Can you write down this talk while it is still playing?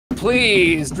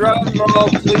please. Drum roll,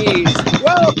 please.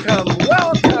 Welcome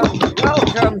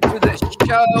to the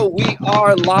show. We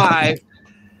are live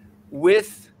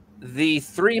with the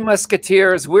Three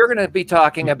Musketeers. We're going to be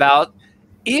talking about,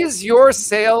 is your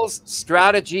sales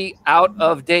strategy out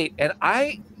of date? And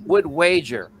I would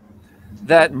wager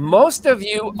that most of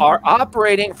you are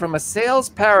operating from a sales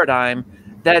paradigm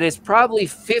that is probably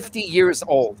 50 years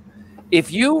old.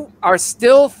 If you are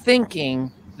still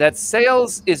thinking that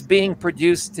sales is being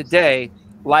produced today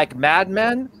like Mad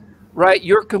Men, right,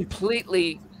 you're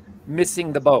completely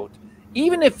missing the boat.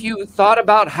 Even if you thought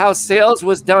about how sales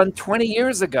was done 20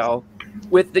 years ago,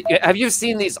 have you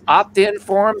seen these opt-in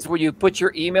forms where you put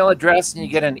your email address and you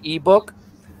get an ebook?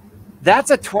 That's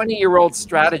a 20-year-old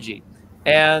strategy.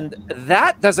 And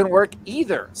that doesn't work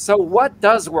either. So what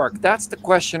does work? That's the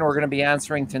question we're going to be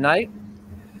answering tonight.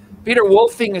 Peter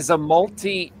Wolfing is a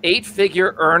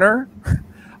multi-8-figure earner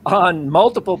on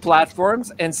multiple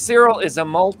platforms, and Cyril is a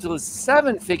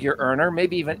multi-7-figure earner,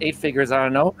 maybe even 8 figures, I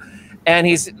don't know. And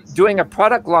he's doing a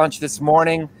product launch this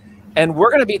morning, and we're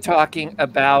going to be talking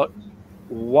about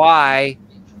why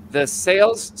the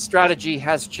sales strategy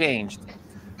has changed.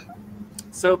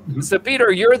 So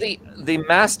Peter, you're the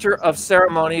master of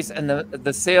ceremonies and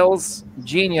the sales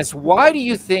genius. Why do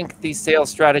you think the sales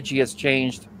strategy has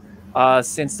changed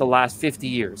since the last 50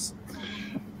 years?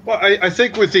 Well, I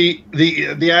think with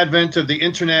the advent of the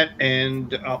internet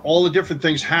and all the different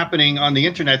things happening on the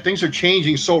internet, things are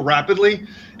changing so rapidly.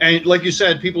 And like you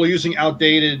said, people are using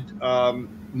outdated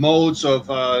modes of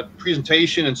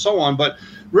presentation and so on. But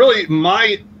really,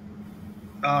 my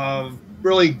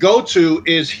really go-to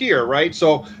is here, right?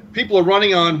 So people are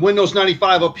running on Windows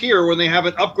 95 up here when they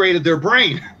haven't upgraded their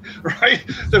brain, right?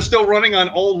 They're still running on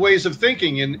old ways of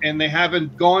thinking, and they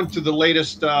haven't gone to the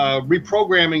latest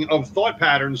reprogramming of thought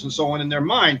patterns and so on in their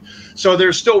mind. So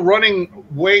they're still running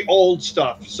way old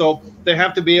stuff. So they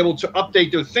have to be able to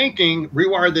update their thinking,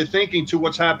 rewire their thinking to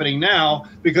what's happening now,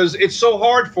 because it's so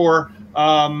hard for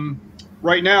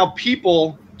right now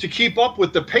people to keep up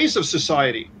with the pace of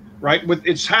society. Right,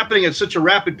 it's happening at such a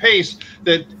rapid pace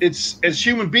that as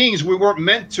human beings, we weren't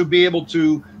meant to be able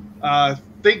to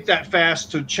think that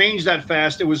fast, to change that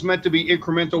fast. It was meant to be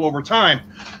incremental over time.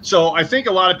 So I think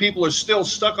a lot of people are still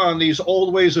stuck on these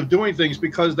old ways of doing things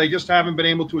because they just haven't been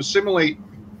able to assimilate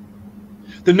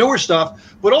the newer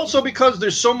stuff, but also because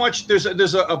there's so much, there's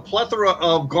a plethora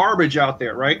of garbage out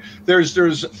there, right?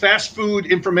 There's fast food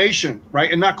information,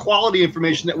 right? And not quality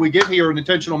information that we give here in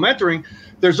intentional mentoring.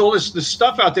 There's all this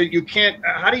stuff out there you can't,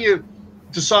 how do you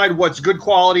decide what's good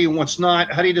quality and what's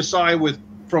not? How do you decide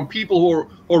from people who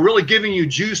are really giving you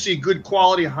juicy, good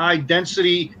quality, high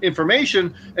density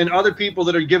information, and other people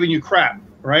that are giving you crap,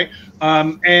 right?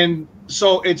 And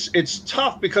so it's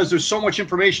tough because there's so much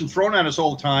information thrown at us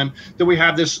all the time that we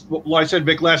have this. Well, I said,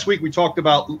 Vic, last week we talked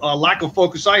about lack of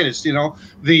focositis, you know,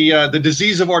 the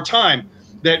disease of our time,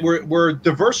 that we're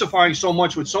diversifying so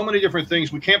much with so many different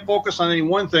things. We can't focus on any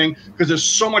one thing because there's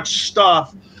so much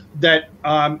stuff that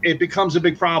it becomes a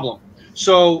big problem.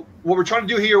 So what we're trying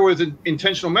to do here with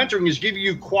intentional mentoring is give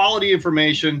you quality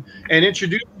information and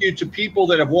introduce you to people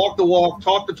that have walked the walk,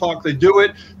 talked the talk. They do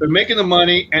it. They're making the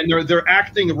money, and they're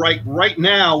acting right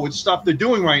now with stuff they're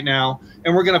doing right now.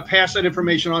 And we're going to pass that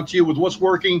information on to you with what's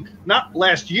working, not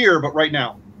last year, but right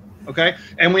now. Okay.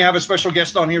 And we have a special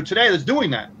guest on here today that's doing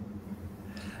that.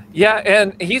 Yeah,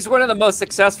 and he's one of the most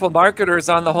successful marketers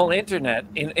on the whole internet,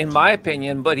 in my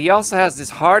opinion, but he also has his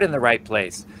heart in the right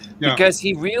place. Yeah. Because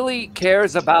he really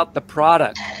cares about the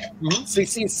product. Mm-hmm. So you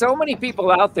see so many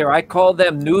people out there, I call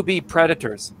them newbie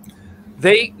predators.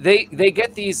 They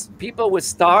get these people with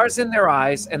stars in their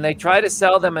eyes, and they try to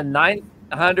sell them a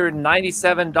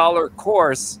 $997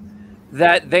 course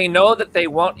that they know that they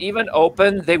won't even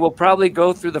open. They will probably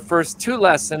go through the first 2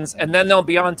 lessons, and then they'll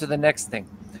be on to the next thing.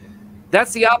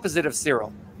 That's the opposite of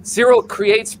Cyril. Cyril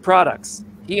creates products.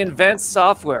 He invents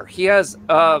software. He has,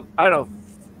 I don't know,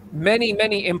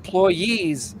 many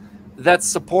employees that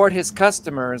support his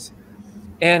customers,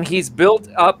 and he's built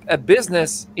up a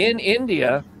business in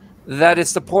India that is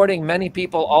supporting many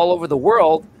people all over the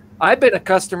world. I've been a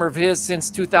customer of his since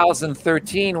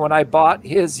 2013 when I bought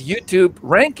his YouTube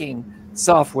ranking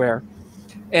software.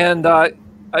 And I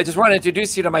just want to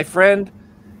introduce you to my friend.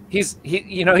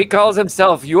 He calls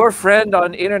himself your friend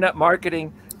on internet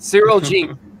marketing, Cyril G.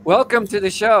 Welcome to the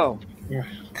show.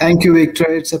 Thank you, Victor.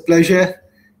 It's a pleasure.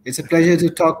 It's a pleasure to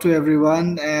talk to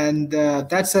everyone, and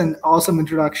that's an awesome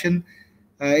introduction.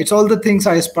 It's all the things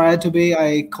I aspire to be.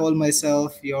 I call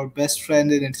myself your best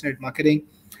friend in internet marketing.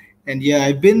 And yeah,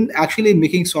 I've been actually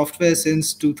making software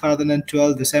since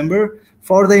 2012, December,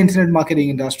 for the internet marketing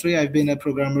industry. I've been a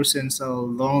programmer since a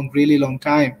really long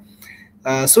time.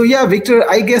 So yeah, Victor,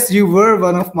 I guess you were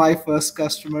one of my first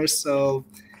customers. So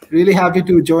really happy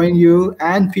to join you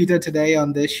and Peter today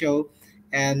on this show.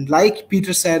 And like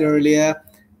Peter said earlier,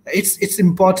 it's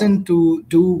important to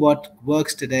do what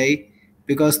works today,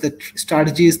 because the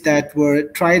strategies that were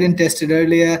tried and tested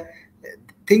earlier,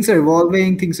 things are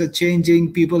evolving, things are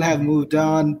changing, people have moved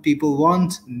on, people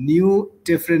want new,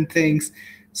 different things.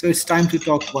 So it's time to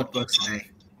talk what works today.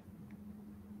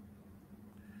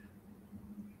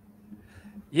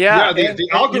 Yeah, the and you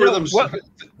know, algorithms, the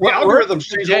what works algorithms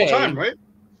change all the time, right?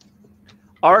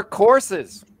 Our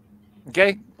courses,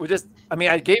 okay? I mean,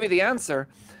 I gave you the answer,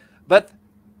 but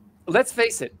let's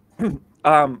face it.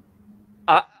 um,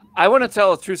 I want to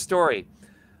tell a true story.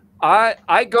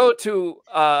 I go to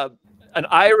an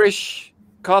Irish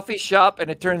coffee shop and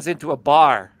it turns into a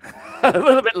bar a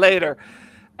little bit later.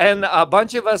 And a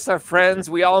bunch of us are friends.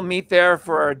 We all meet there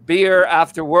for a beer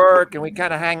after work and we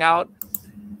kind of hang out.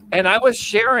 And I was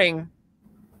sharing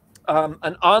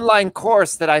an online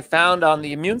course that I found on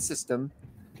the immune system.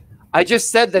 I just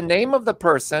said the name of the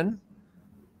person.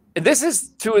 And this is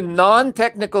to a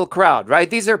non-technical crowd, right?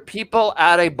 These are people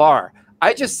at a bar.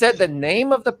 I just said the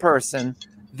name of the person.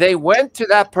 They went to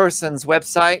that person's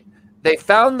website. They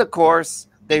found the course.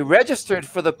 They registered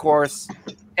for the course.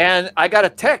 And I got a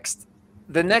text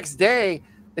the next day.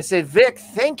 They said, Vic,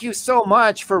 thank you so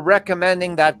much for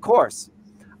recommending that course.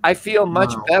 I feel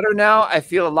much better now. I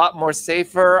feel a lot more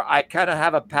safer. I kind of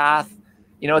have a path.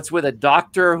 You know, it's with a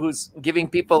doctor who's giving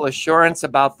people assurance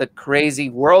about the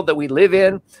crazy world that we live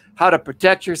in, how to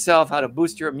protect yourself, how to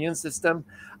boost your immune system.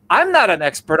 I'm not an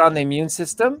expert on the immune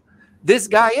system. This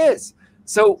guy is.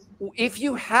 So if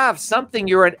you have something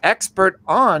you're an expert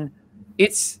on,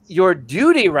 it's your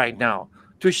duty right now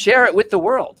to share it with the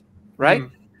world, right?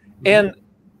 Mm-hmm. And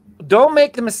don't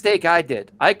make the mistake I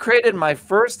did. I created my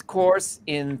first course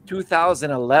in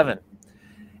 2011.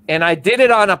 And I did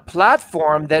it on a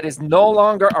platform that is no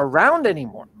longer around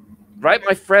anymore, right?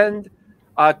 My friend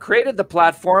created the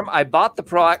platform. I bought the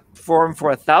platform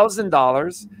for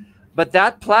 $1,000, but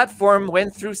that platform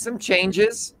went through some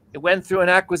changes. It went through an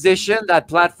acquisition. That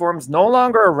platform's no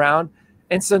longer around.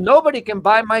 And so nobody can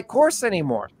buy my course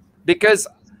anymore because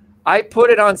I put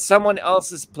it on someone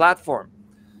else's platform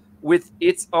with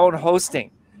its own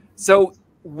hosting. So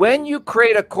when you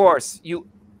create a course,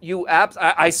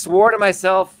 I swore to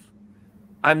myself,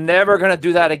 I'm never going to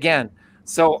do that again.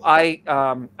 So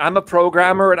I'm a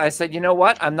programmer, and I said, you know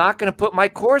what? I'm not going to put my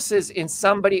courses in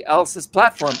somebody else's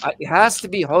platform. It has to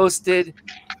be hosted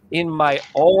in my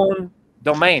own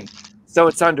domain. So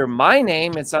it's under my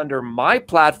name. It's under my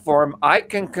platform. I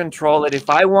can control it. If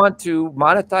I want to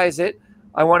monetize it,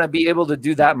 I want to be able to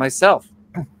do that myself.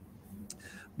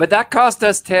 But that cost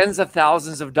us tens of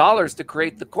thousands of dollars to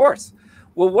create the course.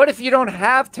 Well, what if you don't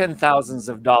have $10,000s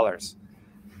of dollars?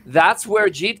 That's where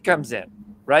Jeet comes in,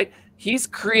 right? He's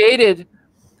created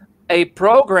a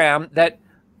program that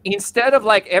instead of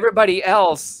like everybody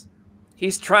else,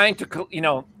 he's trying to, you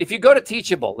know, if you go to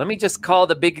Teachable, let me just call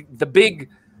the big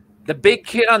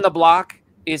kid on the block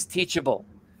is Teachable.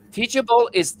 Teachable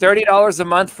is $30 a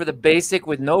month for the basic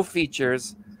with no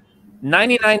features,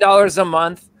 $99 a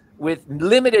month with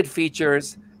limited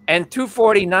features, and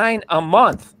 $249 a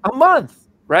month,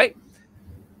 right?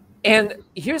 And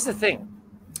here's the thing.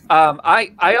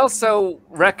 I also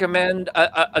recommend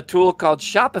a tool called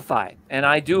Shopify, and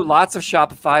I do lots of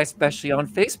Shopify, especially on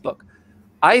Facebook.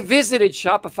 I visited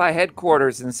Shopify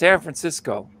headquarters in San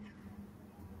Francisco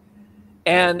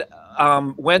and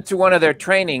went to one of their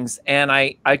trainings, and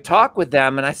I talked with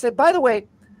them, and I said, by the way,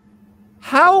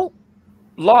 how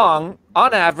long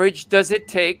on average does it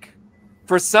take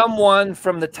for someone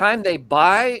from the time they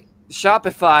buy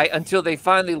Shopify until they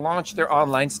finally launch their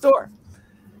online store?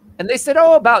 And they said,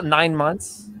 oh, about 9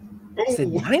 months. I said,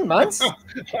 9 months?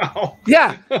 Wow.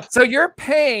 Yeah. So you're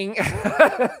paying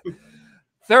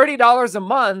 $30 a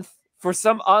month for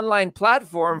some online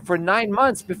platform for 9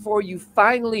 months before you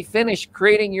finally finish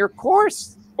creating your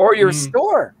course or your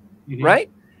store, right?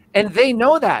 And they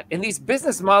know that. And these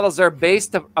business models are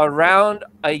based around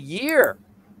a year,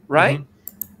 right?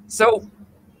 So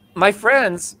my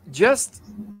friends,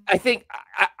 I think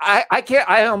I can't,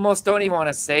 I almost don't even want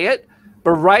to say it,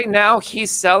 but right now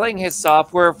he's selling his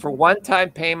software for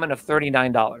one-time payment of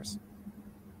 $39.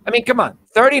 I mean, come on,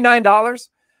 $39,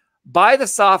 buy the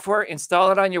software,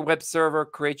 install it on your web server,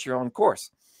 create your own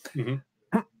course.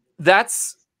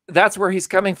 That's where he's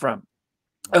coming from.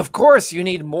 Of course, you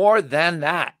need more than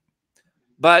that.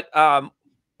 But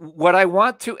what I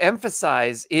want to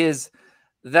emphasize is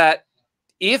that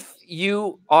if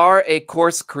you are a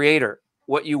course creator,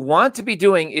 what you want to be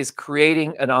doing is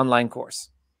creating an online course.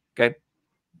 Okay.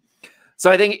 So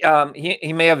I think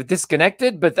he may have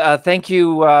disconnected, but thank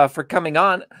you for coming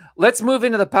on. Let's move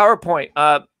into the PowerPoint.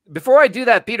 Before I do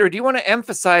that, Peter, do you want to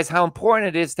emphasize how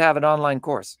important it is to have an online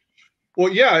course?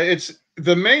 Well, yeah, it's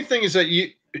the main thing is that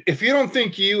if you don't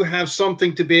think you have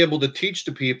something to be able to teach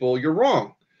to people, you're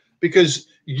wrong, because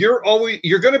you're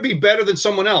going to be better than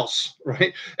someone else,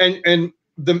 right? And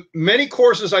the many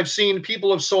courses I've seen,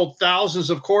 people have sold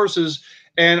thousands of courses,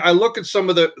 and I look at some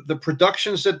of the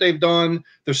productions that they've done.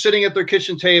 They're sitting at their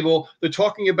kitchen table, they're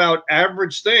talking about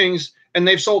average things, and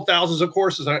they've sold thousands of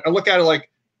courses. I look at it like,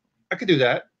 I could do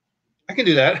that. I can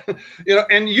do that,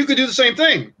 and you could do the same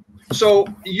thing. So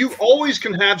you always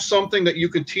can have something that you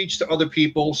can teach to other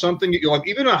people, something that you like,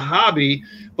 even a hobby.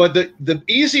 But the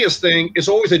easiest thing is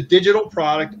always a digital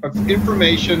product of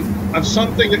information, of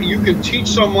something that you can teach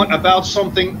someone about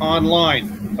something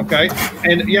online. Okay.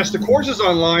 And yes, the course is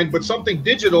online, but something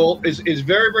digital is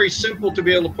very, very simple to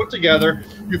be able to put together.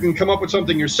 You can come up with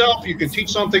something yourself, you can teach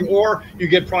something, or you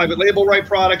get private label right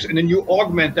products, and then you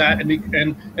augment that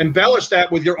and embellish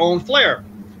that with your own flair.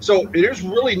 So it is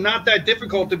really not that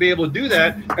difficult to be able to do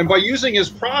that. And by using his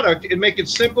product, it makes it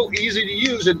simple, easy to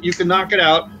use, and you can knock it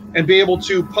out and be able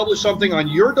to publish something on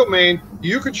your domain.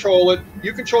 You control it,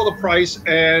 you control the price,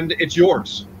 and it's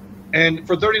yours. And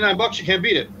for $39, you can't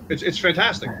beat it. It's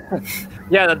fantastic.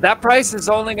 Yeah, that price is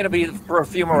only going to be for a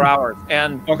few more hours.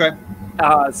 And okay.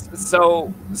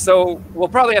 So we'll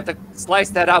probably have to slice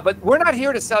that out, but we're not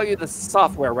here to sell you the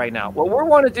software right now. What we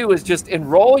want to do is just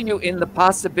enroll you in the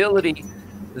possibility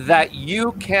that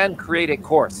you can create a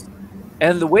course.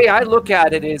 And the way I look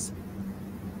at it is,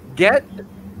 get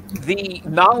the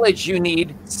knowledge you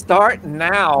need, start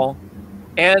now.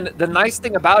 And the nice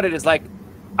thing about it is, like,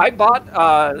 I bought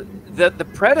the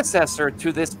predecessor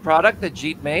to this product that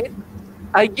Jeet made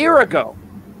a year ago,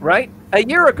 right? A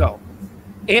year ago.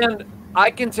 And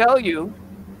I can tell you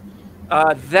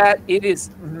that it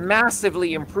is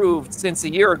massively improved since a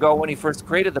year ago when he first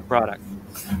created the product.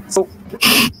 So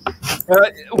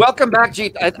welcome back,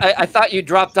 Jeet. I thought you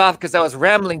dropped off because I was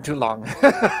rambling too long.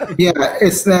 Yeah,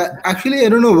 it's actually, I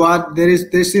don't know what,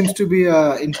 there seems to be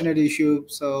a internet issue.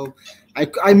 So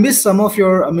I missed some of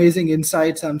your amazing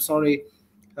insights. I'm sorry,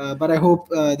 but I hope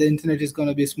the internet is going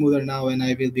to be smoother now and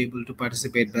I will be able to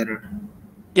participate better.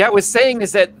 Yeah, I was saying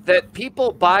is that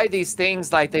people buy these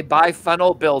things, like they buy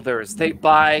funnel builders, they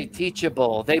buy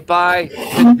Teachable, they buy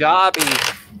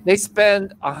Kajabi, they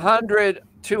spend $100,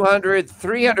 $200,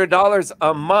 $300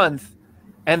 a month,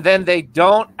 and then they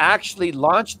don't actually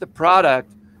launch the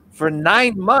product for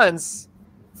 9 months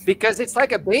because it's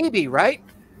like a baby, right?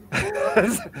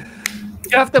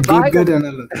 You have to buy good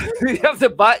you have to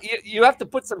buy, you have to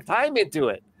put some time into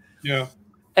it. Yeah.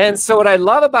 And so what I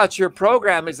love about your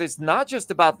program is it's not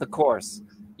just about the course.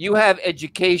 You have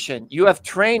education, you have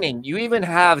training, you even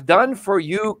have done for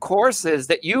you courses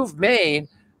that you've made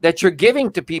that you're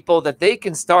giving to people that they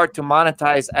can start to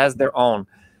monetize as their own.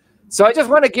 So I just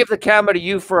want to give the camera to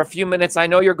you for a few minutes. I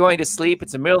know you're going to sleep.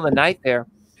 It's the middle of the night there.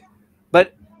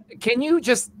 But can you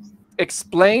just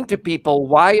explain to people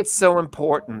why it's so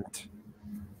important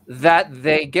that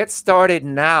they get started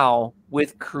now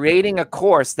with creating a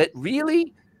course that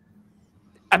really,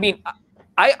 I mean,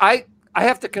 I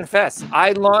have to confess,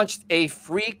 I launched a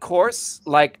free course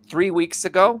like 3 weeks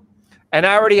ago, and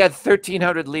I already had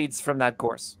 1,300 leads from that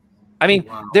course. I mean,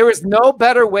 wow. There is no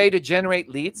better way to generate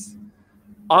leads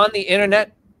on the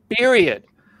internet, period,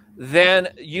 than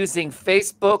using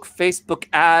Facebook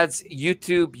ads,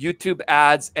 YouTube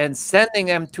ads, and sending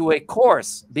them to a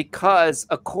course, because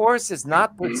a course is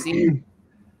not perceived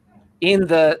in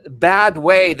the bad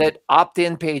way that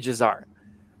opt-in pages are.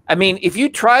 I mean, if you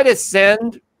try to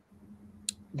send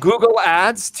Google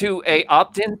ads to a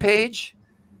opt-in page,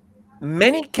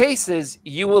 many cases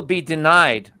you will be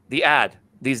denied the ad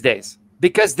these days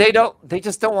because they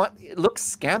just don't want, it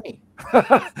looks scammy,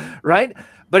 right?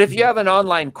 But if you have an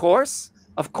online course,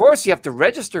 of course you have to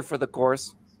register for the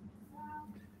course.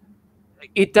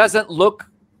 It doesn't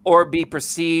look or be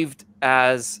perceived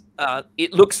as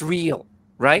it looks real,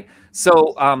 right?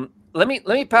 So let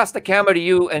me pass the camera to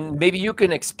you, and maybe you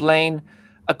can explain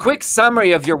a quick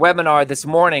summary of your webinar this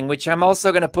morning, which I'm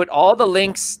also going to put all the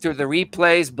links to the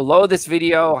replays below this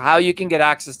video, how you can get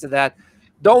access to that.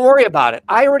 Don't worry about it.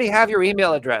 I already have your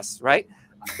email address, right?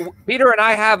 Peter and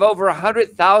I have over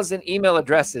 100,000 email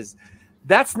addresses.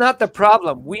 That's not the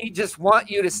problem. We just want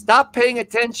you to stop paying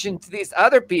attention to these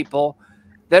other people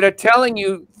that are telling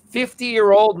you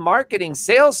 50-year-old marketing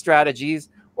sales strategies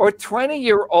or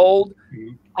 20-year-old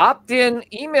opt-in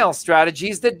email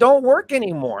strategies that don't work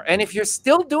anymore. And if you're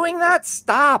still doing that,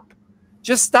 stop.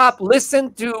 Just stop.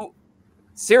 Listen to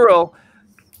Cyril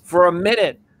for a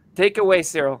minute. Take away,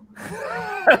 Cyril.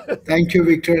 Thank you,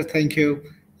 Victor. Thank you.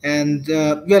 And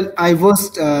well, I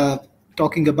was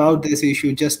talking about this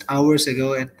issue just hours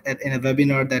ago in a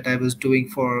webinar that I was doing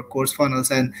for Course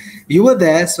Funnels, and you were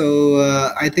there. So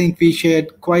I think we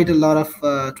shared quite a lot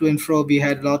of to and fro. We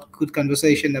had a lot of good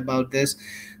conversation about this.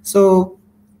 So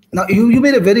now you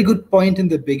made a very good point in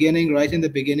the beginning, right in the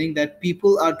beginning, that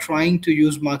people are trying to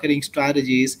use marketing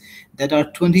strategies that are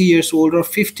 20 years old or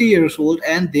 50 years old,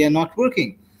 and they are not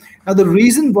working. Now, the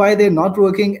reason why they're not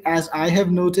working, as I have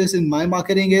noticed in my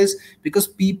marketing, is because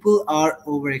people are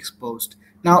overexposed.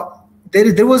 Now,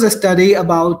 there was a study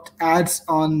about ads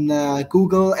on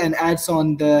Google and ads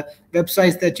on the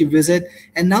websites that you visit.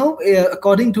 And now,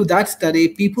 according to that study,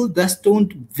 people just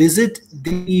don't visit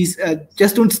these,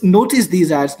 just don't notice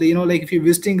these ads. You know, like if you're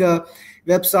visiting a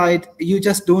website, you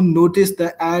just don't notice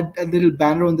the ad, a little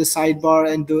banner on the sidebar,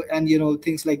 and you know,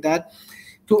 things like that.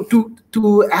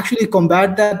 To actually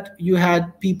combat that, you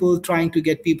had people trying to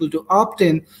get people to opt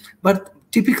in, but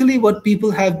typically what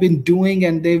people have been doing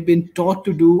and they've been taught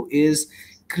to do is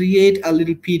create a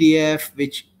little PDF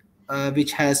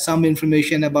which has some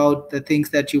information about the things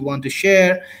that you want to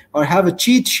share, or have a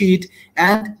cheat sheet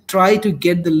and try to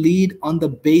get the lead on the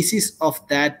basis of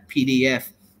that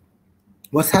PDF.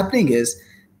 What's happening is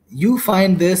you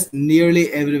find this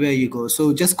nearly everywhere you go.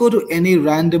 So just go to any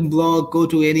random blog, go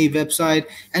to any website,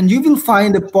 and you will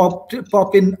find a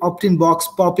pop-in opt-in box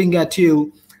popping at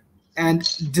you and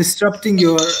disrupting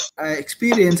your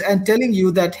experience and telling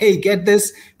you that, hey, get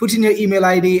this, put in your email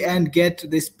ID and get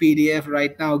this PDF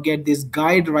right now, get this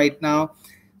guide right now.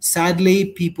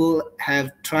 Sadly, people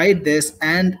have tried this,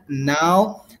 and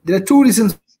now there are two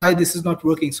reasons why this is not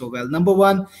working so well. Number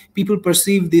one, people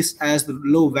perceive this as the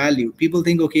low value. People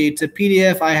think, okay, it's a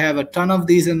PDF. I have a ton of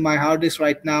these in my hard disk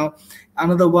right now.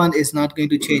 Another one is not going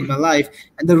to change my life.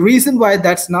 And the reason why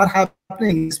that's not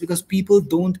happening is because people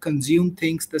don't consume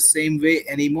things the same way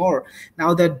anymore.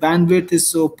 Now that bandwidth is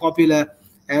so popular,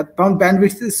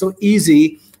 bandwidth is so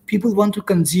easy, people want to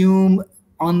consume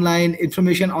online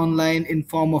information online in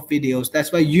form of videos.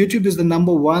 That's why YouTube is the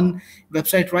number one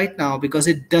website right now, because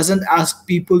it doesn't ask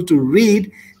people to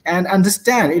read and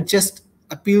understand. It just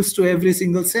appeals to every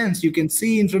single sense. You can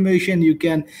see information, you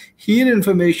can hear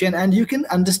information, and you can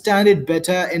understand it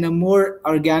better in a more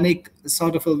organic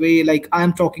sort of a way, like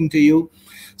I'm talking to you.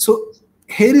 So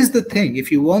here is the thing: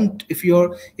 if you want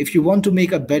to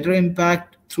make a better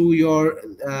impact through your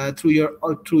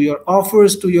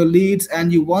offers to your leads,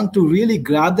 and you want to really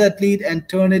grab that lead and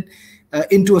turn it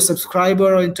into a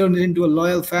subscriber, or turn it into a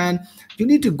loyal fan, you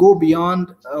need to go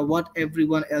beyond what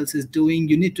everyone else is doing.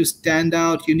 You need to stand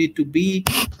out. You need to be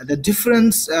the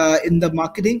difference in the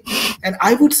marketing. And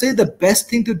I would say the best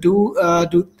thing to do,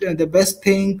 the best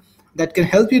thing that can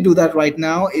help you do that right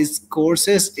now is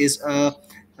courses, is a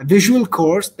visual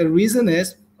course. The reason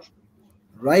is,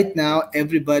 right now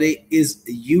everybody is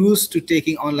used to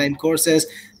taking online courses.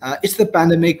 It's the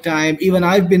pandemic time. Even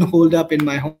I've been holed up in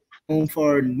my home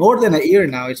for more than a year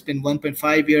now. It's been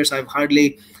 1.5 years. I've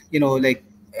hardly, like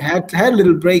had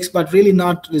little breaks, but really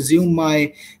not resumed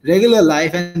my regular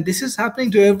life. And this is happening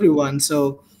to everyone.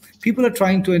 So people are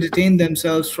trying to entertain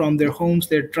themselves from their homes.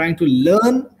 They're trying to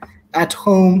learn at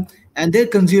home, and they're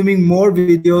consuming more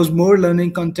videos, more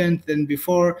learning content than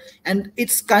before. And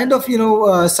it's kind of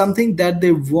something that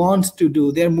they want to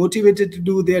do, they're motivated to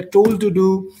do, they're told to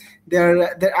do.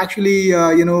 They're actually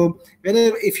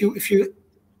whenever, if you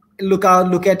look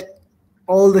at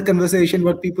all the conversation,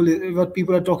 what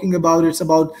people are talking about, it's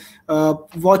about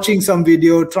watching some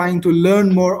video, trying to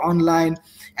learn more online.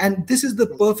 And this is the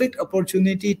perfect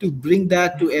opportunity to bring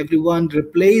that to everyone.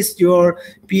 Replace your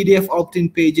PDF opt-in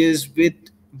pages with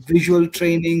visual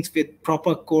trainings, with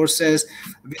proper courses,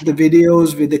 with the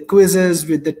videos, with the quizzes,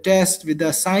 with the tests, with the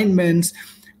assignments.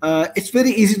 It's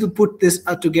very easy to put this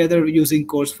together using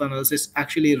Course Funnels. It's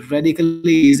actually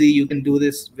radically easy. You can do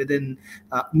this within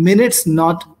minutes,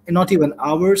 not even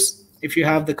hours. If you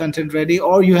have the content ready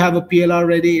or you have a PLR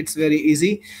ready, it's very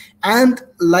easy. And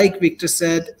like Victor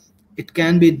said, it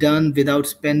can be done without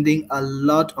spending a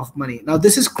lot of money. Now,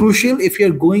 this is crucial if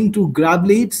you're going to grab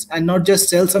leads and not just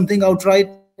sell something outright.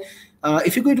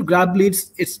 If you're going to grab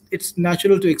leads, it's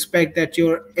natural to expect that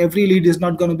your every lead is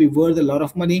not going to be worth a lot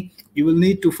of money. You will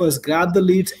need to first grab the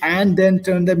leads and then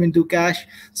turn them into cash.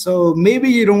 So maybe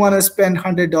you don't want to spend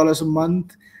 $100 a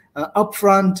month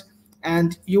upfront,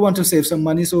 and you want to save some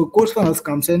money. So Course Funnels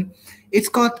comes in. It's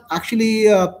got actually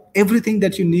everything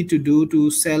that you need to do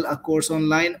to sell a course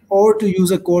online or to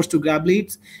use a course to grab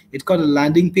leads. It's got a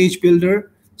landing page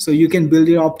builder. So you can build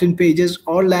your opt-in pages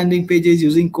or landing pages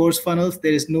using course funnels.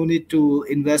 There is no need to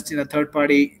invest in a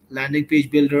third-party landing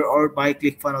page builder or buy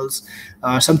ClickFunnels,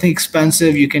 something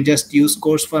expensive. You can just use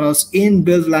course funnels in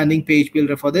build landing page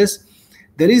builder for this.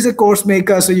 There is a course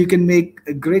maker, so you can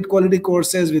make great quality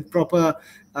courses with proper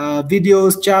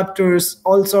videos, chapters,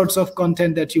 all sorts of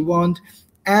content that you want.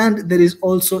 And there is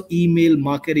also email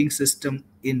marketing system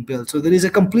inbuilt. So there is a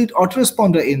complete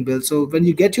autoresponder inbuilt. So when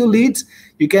you get your leads,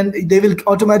 they will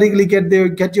automatically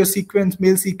get your sequence,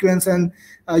 mail sequence, and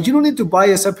you don't need to buy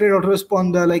a separate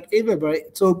autoresponder like Aweber.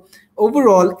 So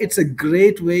overall, it's a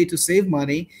great way to save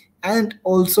money and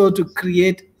also to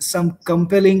create some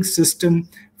compelling system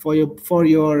for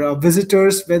your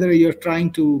visitors, whether you're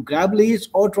trying to grab leads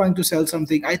or trying to sell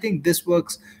something. I think this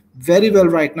works very well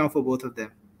right now for both of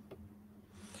them.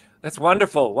 That's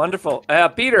wonderful, wonderful.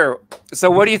 Peter, so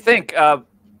what do you think about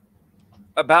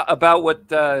what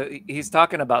he's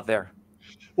talking about there?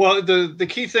 Well, the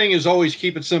key thing is always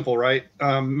keep it simple, right?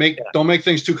 Don't make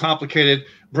things too complicated.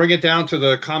 Bring it down to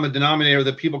the common denominator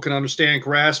that people can understand,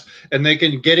 grasp, and they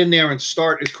can get in there and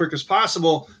start as quick as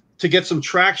possible to get some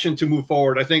traction to move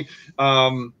forward. I think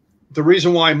the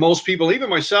reason why most people,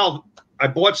 even myself, I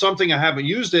bought something, I haven't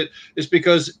used it, is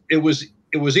because it was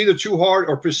either too hard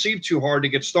or perceived too hard to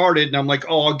get started. And I'm like,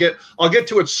 oh, I'll get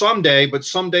to it someday, but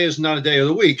someday is not a day of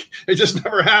the week. It just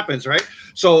never happens, right?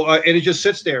 So and it just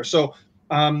sits there. So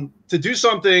to do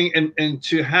something and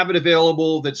to have it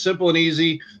available that's simple and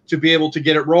easy, to be able to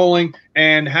get it rolling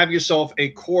and have yourself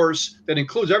a course that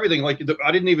includes everything. Like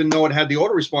I didn't even know it had the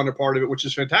autoresponder part of it, which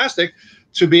is fantastic,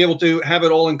 to be able to have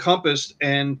it all encompassed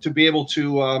and to be able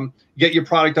to get your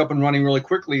product up and running really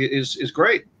quickly is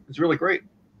great. It's really great.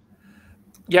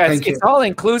 Yeah, it's all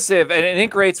inclusive, and it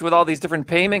integrates with all these different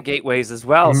payment gateways as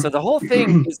well. So the whole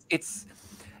thing is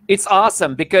it's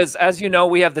awesome because, as you know,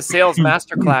 we have the sales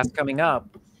masterclass coming up,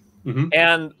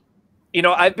 and you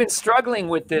know I've been struggling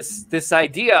with this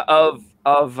idea of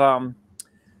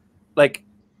like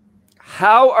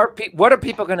what are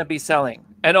people going to be selling?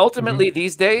 And ultimately,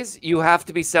 these days, you have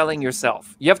to be selling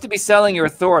yourself. You have to be selling your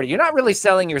authority. You're not really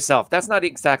selling yourself. That's not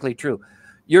exactly true.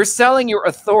 You're selling your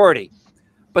authority.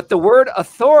 But the word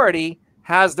authority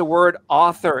has the word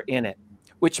author in it,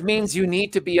 which means you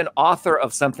need to be an author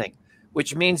of something,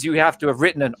 which means you have to have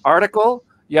written an article,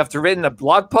 you have to have written a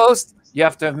blog post, you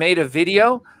have to have made a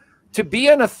video. To be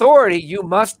an authority, you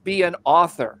must be an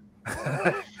author.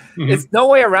 There's no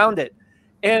way around it.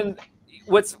 And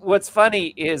what's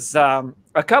funny is a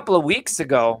couple of weeks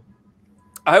ago,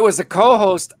 I was a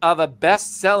co-host of a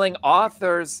best-selling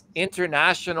authors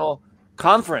international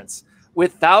conference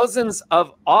with thousands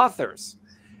of authors.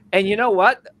 And you know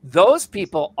what? Those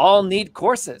people all need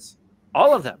courses,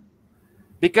 all of them,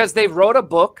 because they wrote a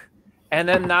book and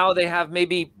then now they have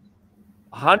maybe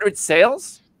 100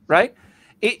 sales, right?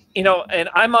 You know, and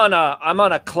I'm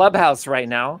on a Clubhouse right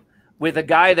now with a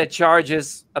guy that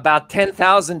charges about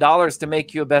 $10,000 to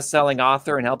make you a best-selling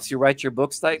author and helps you write your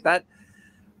books like that.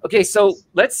 Okay, so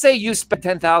let's say you spend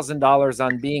 $10,000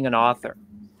 on being an author.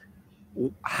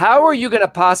 How are you going to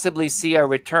possibly see a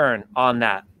return on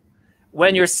that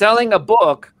when you're selling a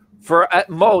book for at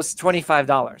most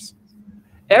 $25?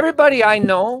 Everybody I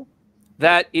know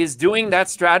that is doing that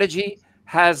strategy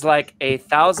has like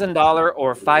 $1,000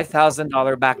 or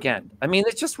 $5,000 back end. I mean,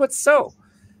 it's just what's so.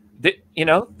 You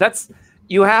know,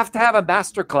 you have to have a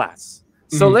masterclass.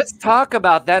 So let's talk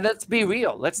about that. Let's be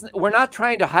real. We're not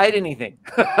trying to hide anything.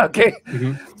 Okay.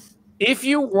 If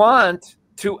you want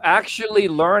to actually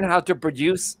learn how to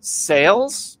produce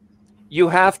sales, you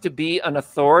have to be an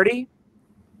authority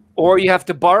or you have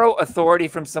to borrow authority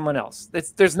from someone else.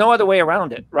 There's no other way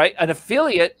around it, right? An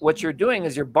affiliate, what you're doing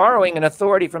is you're borrowing an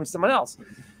authority from someone else.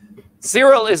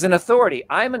 Cyril is an authority.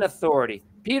 I'm an authority.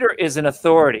 Peter is an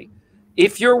authority.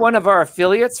 If you're one of our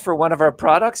affiliates for one of our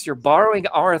products, you're borrowing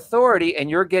our authority and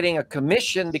you're getting a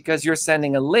commission because you're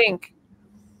sending a link.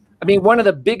 I mean, one of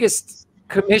the biggest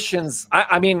commissions,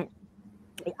 I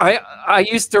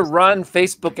used to run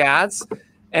Facebook ads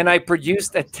and I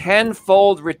produced a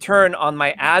 10-fold return on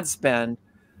my ad spend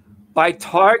by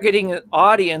targeting an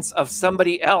audience of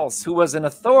somebody else who was an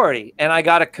authority, and I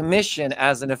got a commission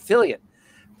as an affiliate.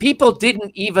 People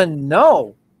didn't even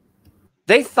know.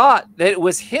 They thought that it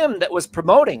was him that was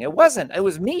promoting. It wasn't. It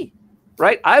was me,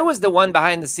 right? I was the one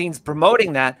behind the scenes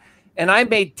promoting that, and I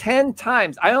made 10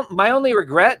 times. My only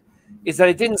regret is that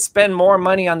I didn't spend more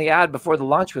money on the ad before the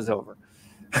launch was over.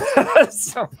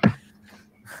 So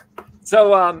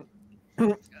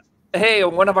hey,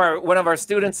 one of our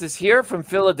students is here from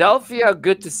Philadelphia.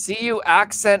 Good to see you,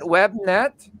 Accent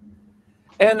WebNet.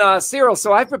 And Cyril,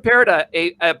 so I prepared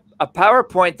a a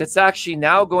PowerPoint that's actually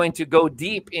now going to go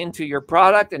deep into your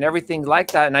product and everything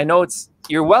like that. And I know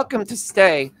you're welcome to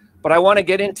stay, but I want to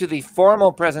get into the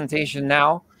formal presentation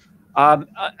now.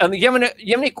 And you have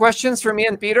any questions for me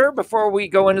and Peter before we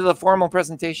go into the formal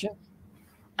presentation?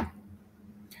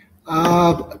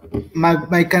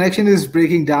 My connection is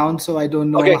breaking down, so I don't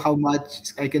know how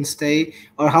much I can stay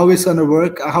or how it's going to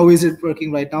work. How is it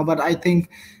working right now? But I think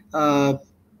I'm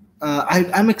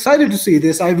excited to see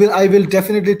this. I will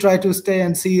definitely try to stay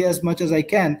and see as much as I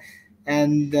can.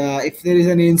 And if there is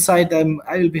any insight,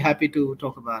 I will be happy to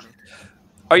talk about it.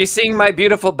 Are you seeing my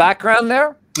beautiful background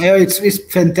there? Yeah, it's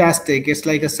fantastic. It's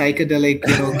like a psychedelic,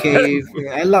 cave.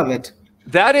 I love it.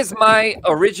 That is my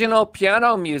original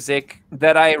piano music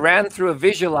that I ran through a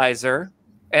visualizer,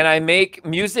 and I make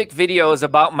music videos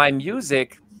about my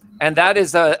music, and that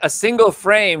is a single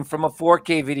frame from a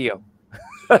 4K video.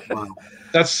 Wow.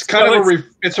 That's kind of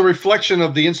it's a reflection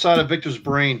of the inside of Victor's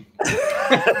brain.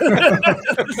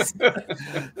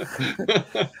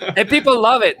 And people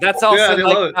love it. That's also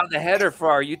the header for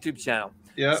our YouTube channel.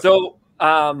 Yeah. So,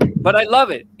 but I love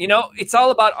it. It's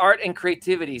all about art and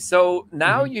creativity. So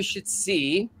now you should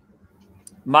see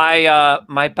my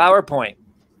my PowerPoint.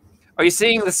 Are you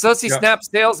seeing the SociSnap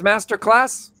Sales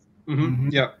Masterclass?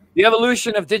 Yeah. The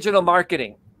evolution of digital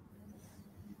marketing.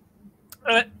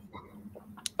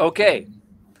 Okay.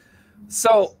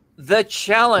 So the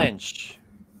challenge,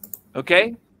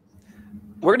 okay?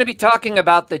 We're going to be talking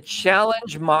about the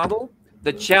challenge model,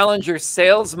 the challenger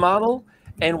sales model,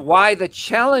 and why the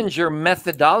challenger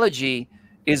methodology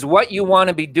is what you want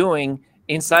to be doing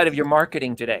inside of your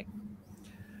marketing today.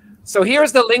 So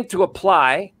here's the link to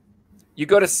apply. You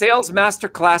go to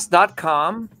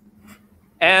salesmasterclass.com,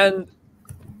 and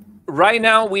right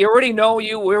now we already know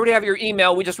you. We already have your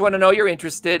email. We just want to know you're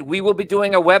interested. We will be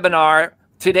doing a webinar.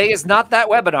 Today is not that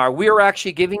webinar. We are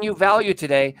actually giving you value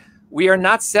today. We are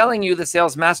not selling you the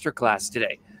Sales Masterclass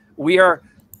today. We are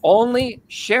only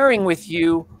sharing with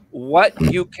you what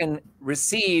you can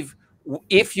receive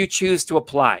if you choose to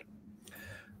apply.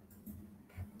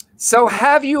 So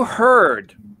have you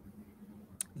heard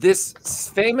this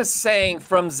famous saying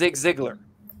from Zig Ziglar?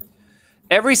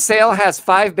 Every sale has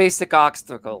 5 basic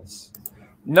obstacles.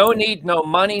 No need, no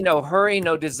money, no hurry,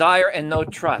 no desire, and no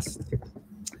trust.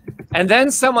 And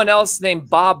then someone else named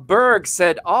Bob Berg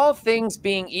said, all things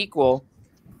being equal,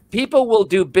 people will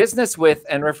do business with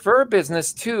and refer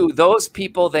business to those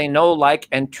people they know, like,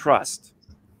 and trust.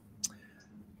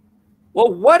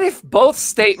 Well, what if both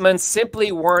statements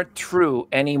simply weren't true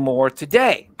anymore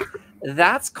today?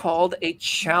 That's called a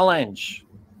challenge.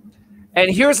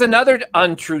 And here's another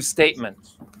untrue statement.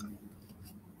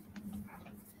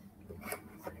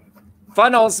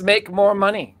 Funnels make more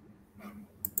money.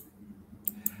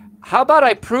 How about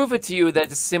I prove it to you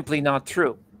that it's simply not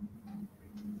true?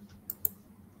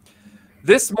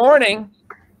 This morning,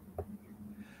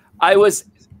 I was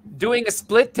doing a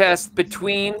split test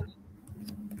between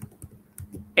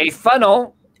a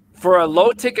funnel for a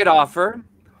low ticket offer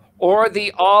or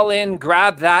the all-in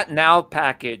Grab That Now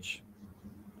package.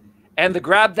 And the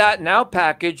Grab That Now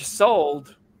package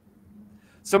sold.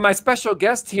 So my special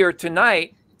guest here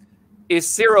tonight is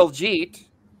Cyril Jeet.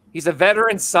 He's a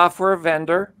veteran software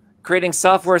vendor, creating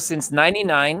software since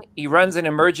 '99. He runs an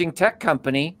emerging tech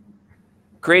company,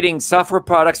 creating software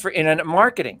products for internet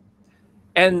marketing.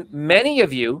 And many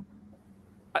of you,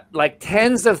 like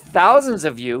tens of thousands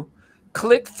of you,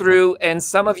 clicked through, and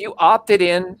some of you opted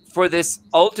in for this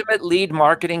Ultimate Lead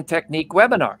Marketing Technique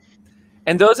webinar.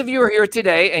 And those of you who are here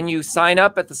today and you sign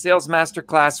up at the Sales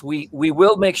Masterclass, we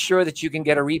will make sure that you can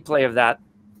get a replay of that.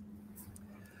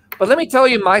 But let me tell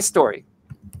you my story.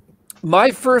 My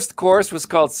first course was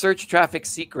called Search Traffic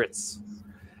Secrets.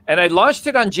 And I launched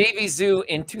it on JVZoo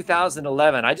in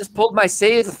 2011. I just pulled my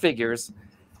sales figures.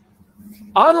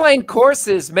 Online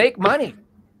courses make money,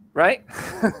 right?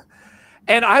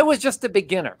 And I was just a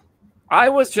beginner. I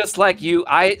was just like you.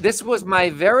 This was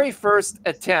my very first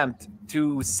attempt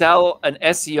to sell an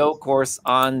SEO course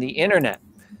on the internet.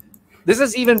 This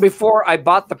is even before I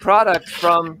bought the product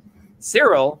from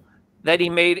Cyril that he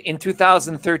made in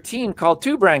 2013 called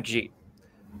TwoBrankJeet.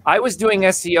 I was doing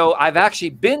SEO. I've actually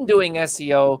been doing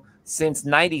SEO since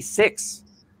 '96.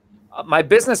 My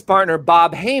business partner,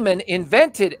 Bob Heyman,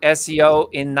 invented SEO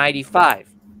in '95.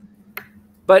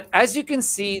 But as you can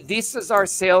see, this is our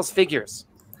sales figures.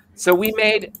 So we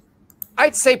made,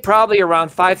 I'd say, probably around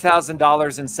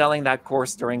 $5,000 in selling that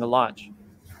course during a launch.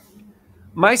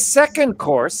 My second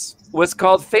course was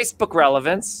called Facebook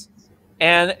Relevance,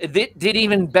 and it did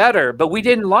even better, but we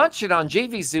didn't launch it on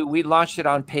JVZoo. We launched it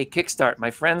on Pay Kickstart,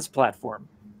 my friend's platform.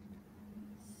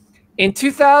 In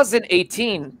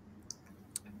 2018,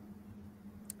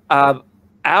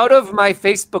 Out of my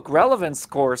Facebook relevance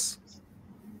course,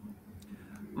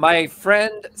 my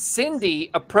friend Cindy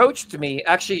approached me.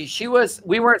 Actually,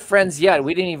 we weren't friends yet.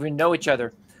 We didn't even know each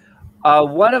other.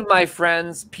 One of my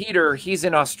friends, Peter, he's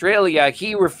in Australia.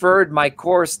 He referred my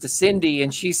course to Cindy,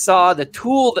 and she saw the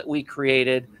tool that we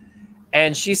created.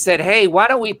 And she said, hey, why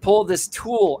don't we pull this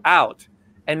tool out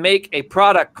and make a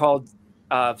product called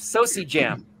Soci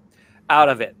Jam out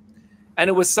of it? And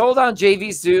it was sold on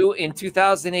JVZoo in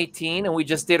 2018, and we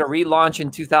just did a relaunch in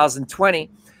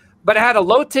 2020. But it had a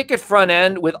low ticket front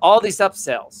end with all these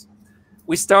upsells.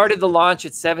 We started the launch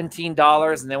at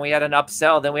 $17, and then we had an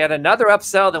upsell, then we had another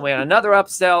upsell, then we had another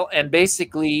upsell, and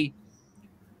basically,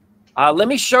 let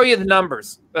me show you the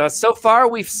numbers. So far,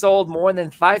 we've sold more than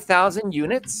 5,000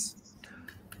 units.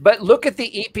 But look at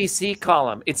the EPC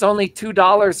column. It's only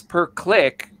 $2 per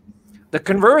click. The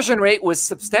conversion rate was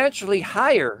substantially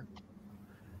higher.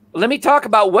 Let me talk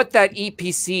about what that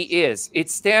EPC is. It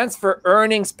stands for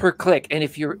earnings per click. And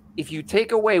if you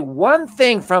take away one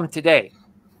thing from today,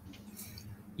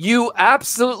 you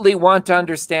absolutely want to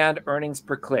understand earnings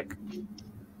per click.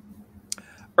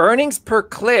 Earnings per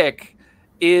click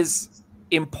is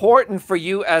important for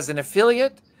you as an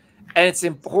affiliate, and it's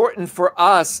important for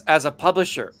us as a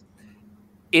publisher.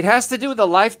 It has to do with the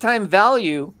lifetime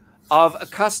value of a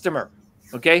customer,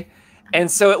 okay?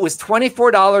 And so it was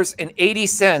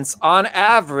 $24.80 on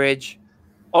average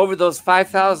over those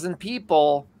 5,000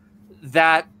 people.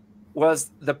 That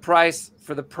was the price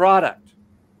for the product.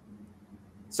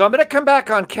 So I'm going to come back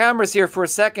on cameras here for a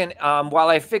second while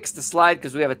I fix the slide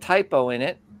because we have a typo in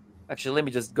it. Actually, let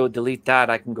me just go delete that.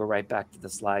 I can go right back to the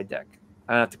slide deck.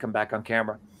 I don't have to come back on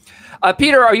camera.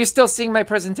 Peter, are you still seeing my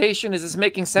presentation? Is this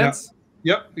making sense?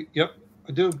 Yep,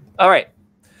 I do. All right.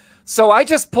 So I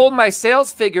just pulled my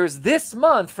sales figures this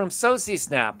month from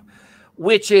SociSnap,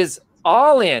 which is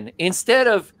all in. Instead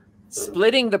of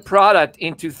splitting the product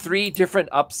into 3 different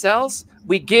upsells,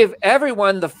 we give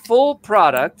everyone the full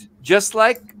product, just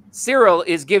like Cyril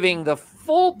is giving the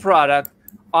full product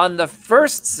on the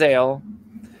first sale,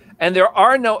 and there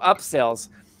are no upsells.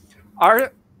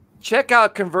 Our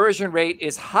checkout conversion rate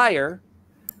is higher.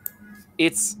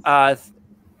 It's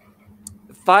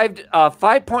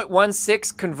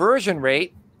 5.16 conversion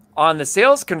rate on the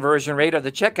sales conversion rate of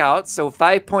the checkout. So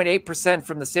 5.8%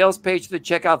 from the sales page to the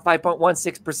checkout,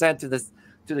 5.16% to the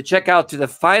checkout to the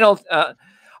final.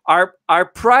 Our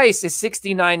price is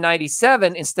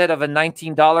 $69.97 instead of a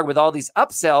 $19 with all these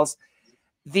upsells.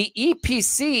 The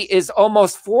EPC is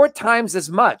almost 4 times as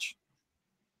much.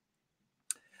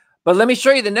 But let me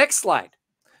show you the next slide.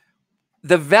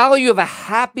 The value of a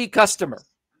happy customer.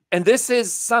 And this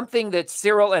is something that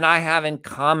Cyril and I have in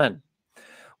common.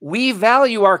 We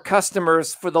value our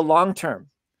customers for the long term.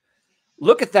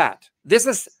 Look at that. This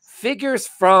is figures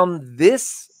from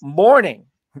this morning,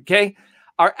 okay?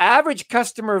 Our average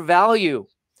customer value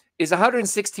is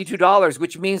 $162,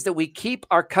 which means that we keep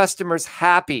our customers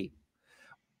happy.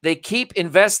 They keep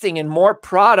investing in more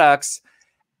products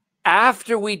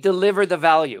after we deliver the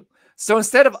value. So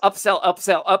instead of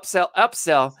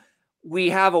upsell, we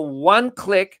have a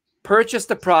one-click, purchase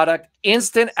the product,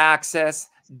 instant access,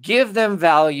 give them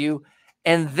value,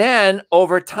 and then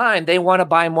over time, they want to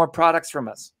buy more products from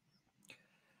us.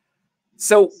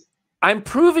 So I'm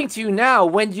proving to you now,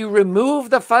 when you remove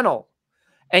the funnel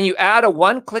and you add a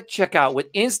one-click checkout with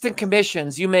instant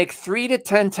commissions, you make 3 to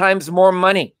 10 times more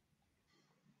money.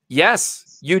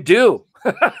 Yes, you do,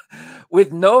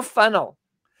 with no funnel.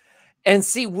 And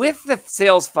see, with the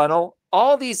sales funnel,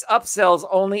 all these upsells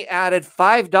only added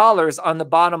 $5 on the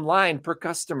bottom line per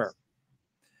customer.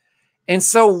 And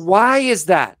so why is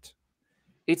that?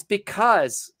 It's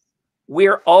because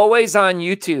we're always on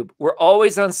YouTube. We're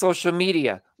always on social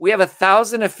media. We have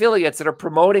 1,000 affiliates that are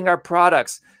promoting our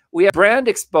products. We have brand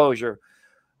exposure.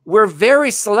 We're very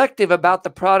selective about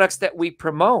the products that we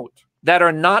promote that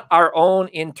are not our own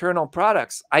internal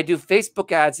products. I do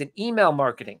Facebook ads and email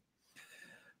marketing.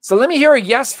 So let me hear a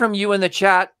yes from you in the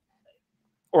chat.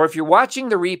 Or if you're watching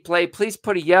the replay, please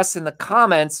put a yes in the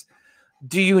comments.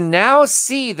 Do you now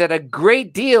see that a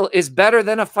great deal is better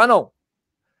than a funnel?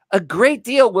 A great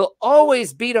deal will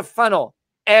always beat a funnel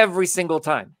every single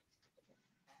time.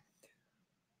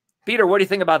 Peter, what do you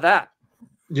think about that?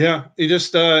 Yeah, you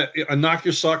just knock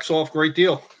your socks off. Great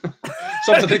deal.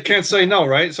 Something that can't say no,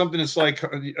 right? Something that's like,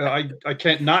 I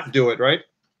can't not do it, right?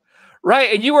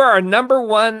 Right. And you are our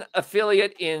 #1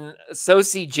 affiliate in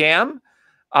Soci Jam.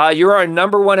 You're our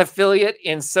 #1 affiliate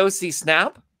in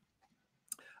SociSnap.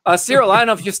 Cyril, I don't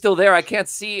know if you're still there. I can't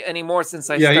see anymore since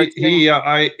I started.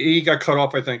 He got cut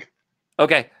off, I think.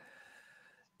 Okay.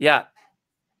 Yeah.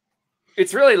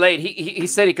 It's really late. He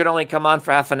said he could only come on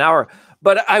for half an hour,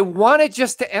 but I wanted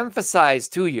just to emphasize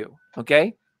to you,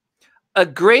 okay? A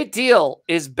great deal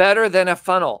is better than a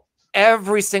funnel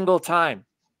every single time.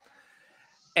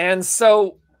 And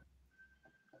so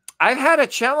I've had a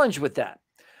challenge with that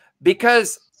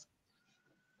because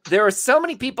there are so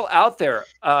many people out there.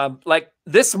 Like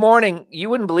this morning, you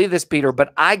wouldn't believe this, Peter,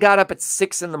 but I got up at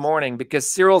 6 in the morning because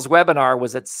Cyril's webinar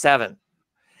was at 7.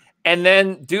 And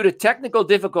then due to technical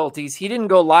difficulties, he didn't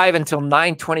go live until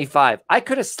 9:25. I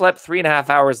could have slept 3.5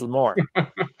 hours more.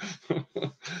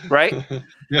 Right?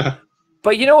 Yeah.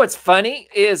 But you know what's funny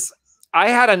is I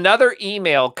had another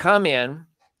email come in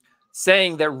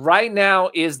saying that right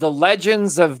now is the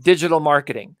legends of digital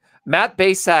marketing. Matt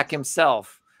Basak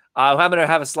himself. I'm going to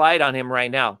have a slide on him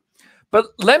right now. But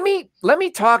let me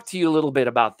talk to you a little bit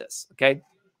about this, okay?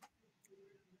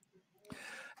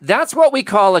 That's what we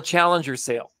call a challenger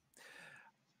sale.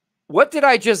 What did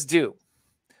I just do?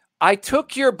 I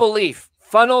took your belief,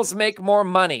 funnels make more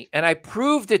money, and I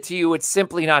proved it to you it's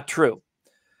simply not true.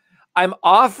 I'm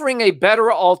offering a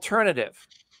better alternative.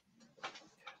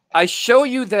 I show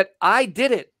you that I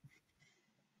did it.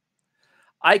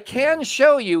 I can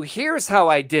show you here's how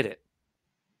I did it.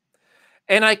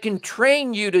 And I can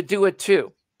train you to do it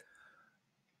too.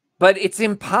 But it's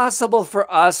impossible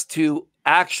for us to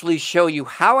actually show you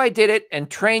how I did it and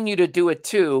train you to do it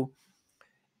too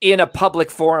in a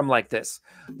public forum like this.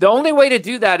 The only way to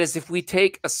do that is if we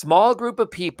take a small group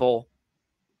of people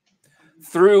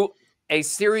through a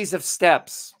series of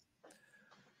steps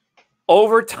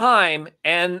over time,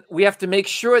 and we have to make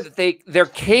sure that they're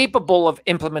capable of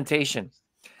implementation.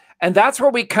 And that's where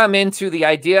we come into the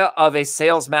idea of a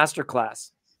sales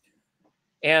masterclass.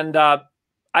 And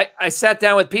I sat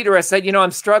down with Peter. I said, you know,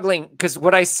 I'm struggling because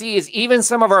what I see is even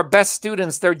some of our best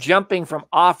students, they're jumping from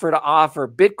offer to offer,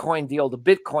 Bitcoin deal to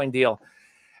Bitcoin deal.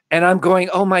 And I'm going,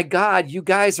 oh my God, you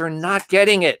guys are not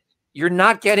getting it. You're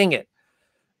not getting it.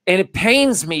 And it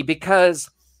pains me because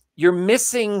you're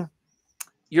missing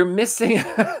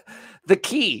the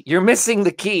key. You're missing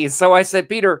the key. So I said,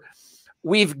 Peter,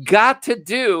 we've got to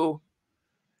do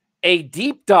a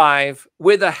deep dive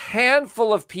with a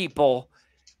handful of people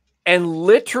and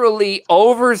literally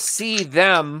oversee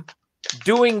them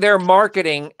doing their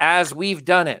marketing as we've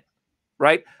done it,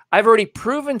 right? I've already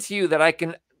proven to you that I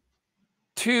can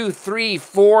 2, 3,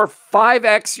 4,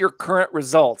 5x your current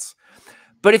results.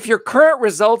 But if your current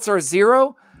results are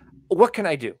 0, what can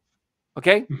I do?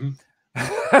 Okay. Mm-hmm.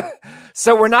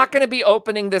 So we're not going to be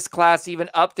opening this class even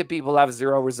up to people who have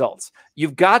 0 results.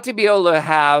 You've got to be able to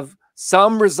have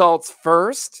some results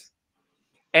first.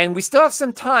 And we still have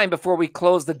some time before we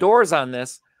close the doors on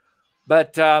this.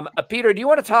 But Peter, do you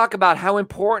want to talk about how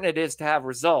important it is to have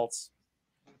results?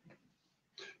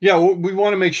 Yeah, we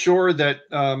want to make sure that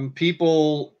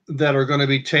people that are going to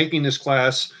be taking this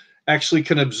class actually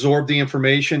can absorb the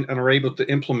information and are able to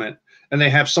implement. And they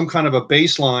have some kind of a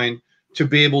baseline to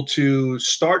be able to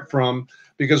start from,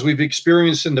 because we've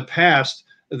experienced in the past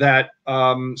that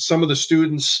some of the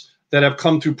students that have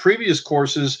come through previous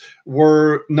courses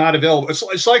were not available.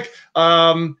 It's like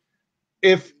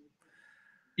if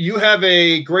you have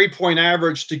a grade point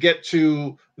average to get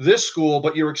to this school,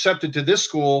 but you're accepted to this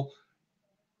school,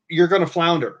 you're going to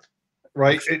flounder,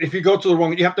 right? If you go to the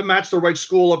wrong, you have to match the right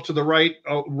school up to the right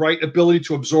ability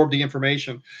to absorb the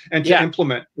information and to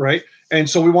implement, right? And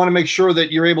so we want to make sure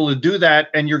that you're able to do that,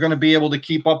 and you're going to be able to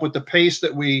keep up with the pace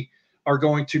that we are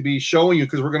going to be showing you,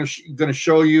 because we're going to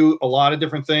show you a lot of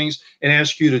different things and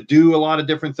ask you to do a lot of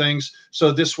different things.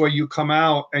 So this way you come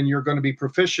out and you're going to be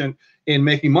proficient in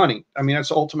making money. I mean,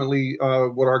 that's ultimately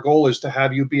what our goal is, to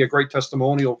have you be a great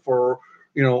testimonial for,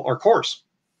 you know, our course.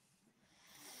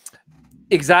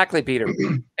 Exactly, Peter.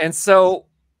 And so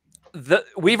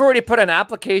we've already put an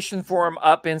application form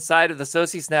up inside of the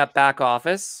SociSnap back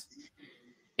office.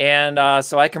 And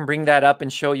so I can bring that up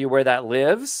and show you where that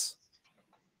lives.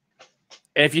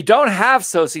 And if you don't have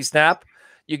SociSnap,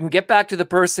 you can get back to the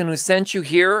person who sent you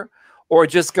here, or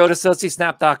just go to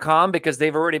socisnap.com, because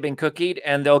they've already been cookied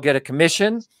and they'll get a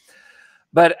commission.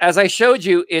 But as I showed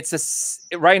you,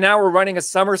 right now we're running a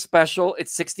summer special.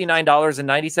 It's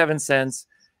 $69.97.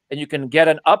 And you can get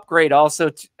an upgrade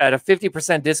also at a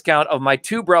 50% discount of my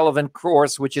Tube Relevant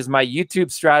course, which is my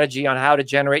YouTube strategy on how to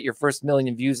generate your first 1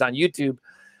 million views on YouTube,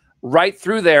 right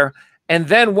through there. And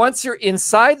then once you're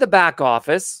inside the back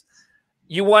office,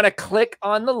 you want to click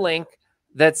on the link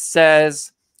that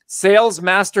says Sales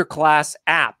Masterclass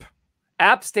App.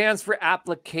 App stands for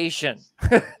application.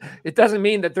 It doesn't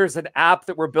mean that there's an app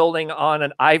that we're building on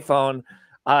an iPhone.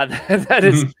 That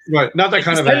is right. Not that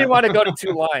kind of app. Then you want to go to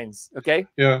 2 lines. Okay.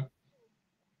 Yeah.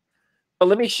 But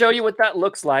let me show you what that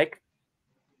looks like.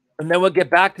 and then we'll get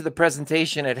back to the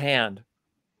presentation at hand.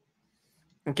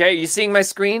 Okay, you seeing my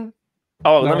screen?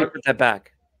 Oh, let me put that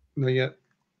back. Not yet.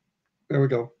 There we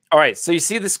go. All right, so you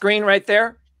see the screen right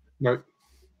there? Right.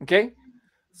 Okay,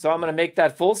 so I'm going to make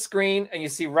that full screen, and you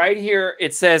see right here,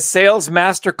 it says Sales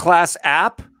Masterclass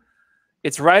app.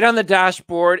 It's right on the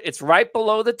dashboard. It's right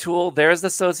below the tool. There's the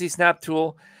SociSnap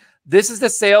tool. This is the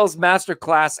Sales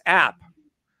Masterclass app.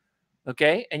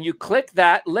 Okay, and you click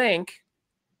that link,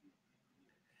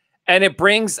 and it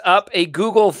brings up a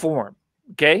Google form.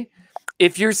 Okay,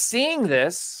 if you're seeing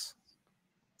this,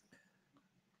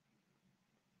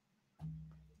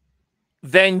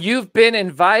 then you've been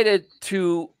invited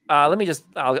to,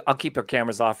 I'll keep our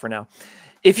cameras off for now.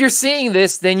 If you're seeing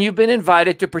this, then you've been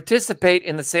invited to participate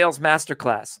in the Sales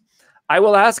Masterclass. I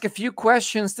will ask a few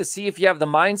questions to see if you have the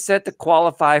mindset to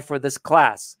qualify for this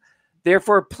class.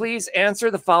 Therefore, please answer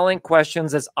the following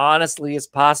questions as honestly as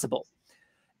possible.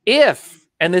 If,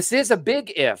 and this is a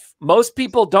big if, most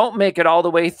people don't make it all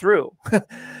the way through,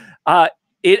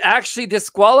 it actually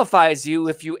disqualifies you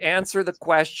if you answer the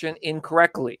question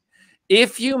incorrectly.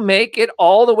 If you make it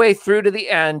all the way through to the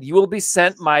end, you will be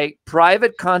sent my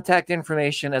private contact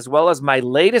information as well as my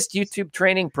latest YouTube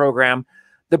training program,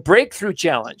 the Breakthrough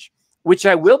Challenge, which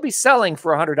I will be selling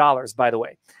for $100, by the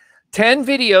way. 10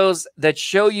 videos that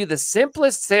show you the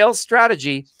simplest sales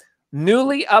strategy,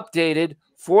 newly updated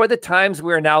for the times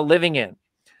we're now living in.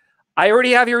 I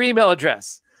already have your email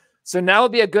address. So now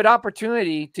would be a good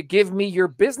opportunity to give me your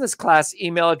business class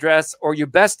email address or your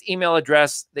best email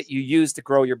address that you use to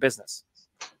grow your business.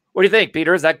 What do you think,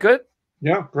 Peter? Is that good?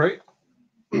 Yeah, great.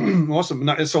 Awesome.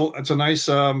 It's a nice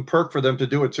perk for them to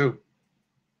do it too.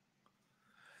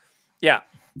 Yeah.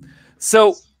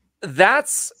 So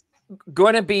that's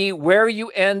going to be where you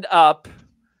end up.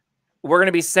 We're going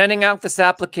to be sending out this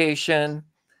application.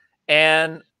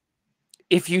 And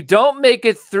if you don't make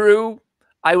it through,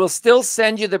 I will still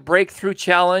send you the Breakthrough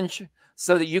Challenge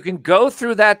so that you can go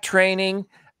through that training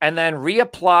and then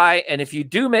reapply. And if you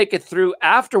do make it through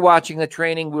after watching the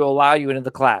training, we'll allow you into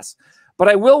the class. But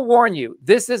I will warn you,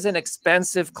 this is an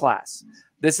expensive class.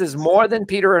 This is more than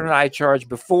Peter and I charged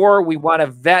before. We want to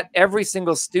vet every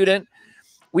single student.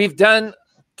 We've done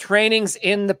trainings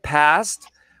in the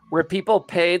past where people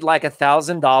paid like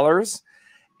 $1,000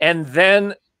 and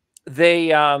then they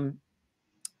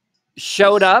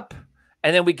showed up.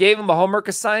 And then we gave them a homework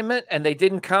assignment and they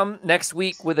didn't come next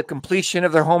week with a completion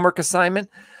of their homework assignment.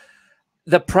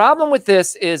 The problem with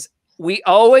this is we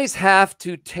always have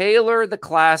to tailor the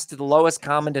class to the lowest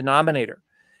common denominator.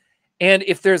 And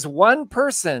if there's one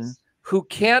person who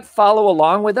can't follow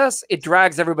along with us, it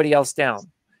drags everybody else down.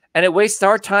 And it wastes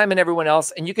our time and everyone else.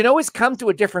 And you can always come to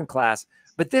a different class,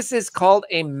 but this is called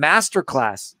a master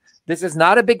class. This is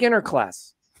not a beginner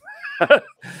class.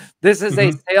 This is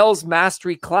a sales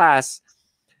mastery class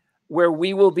where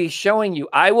we will be showing you,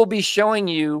 I will be showing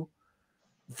you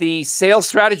the sales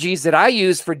strategies that I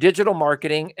use for digital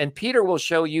marketing, and Peter will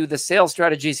show you the sales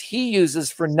strategies he uses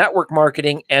for network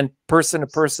marketing and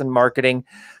person-to-person marketing.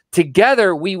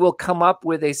 Together, we will come up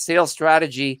with a sales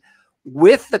strategy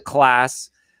with the class.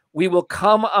 We will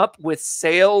come up with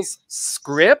sales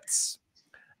scripts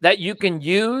that you can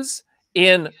use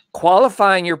in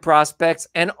qualifying your prospects,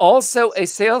 and also a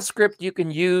sales script you can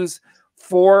use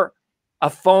for a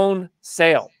phone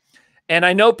sale. And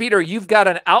I know, Peter, you've got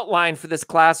an outline for this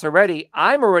class already.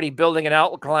 I'm already building an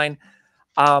outline.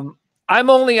 I'm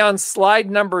only on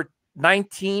slide number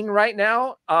 19 right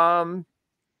now.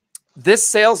 This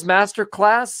sales master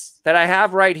class that I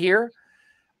have right here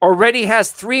already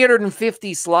has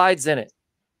 350 slides in it.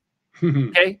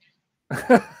 Okay.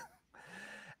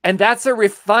 And that's a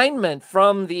refinement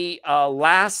from the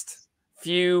last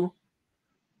few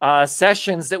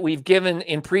sessions that we've given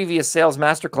in previous sales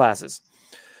master classes.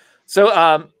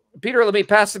 So, Peter, let me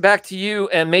pass it back to you,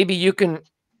 and maybe you can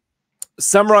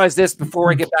summarize this before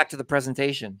I get back to the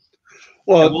presentation.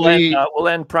 Well, we'll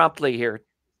end promptly here.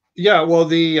 Yeah, well,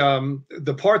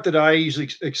 the part that I usually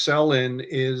excel in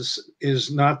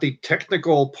is not the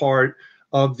technical part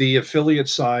of the affiliate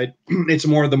side. It's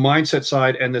more the mindset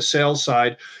side and the sales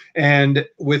side. And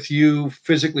with you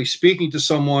physically speaking to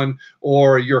someone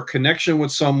or your connection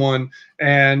with someone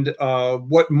and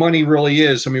what money really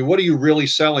is. I mean, what are you really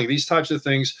selling? These types of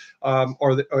things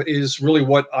is really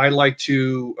what I like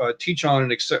to teach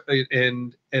on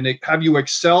and have you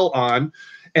excel on.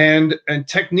 And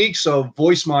techniques of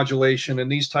voice modulation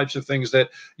and these types of things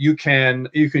that you can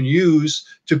use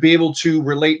to be able to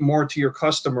relate more to your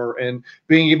customer and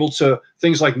being able to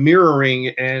things like mirroring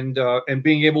and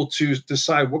being able to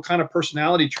decide what kind of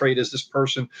personality trait is this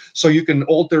person, so you can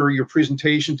alter your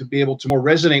presentation to be able to more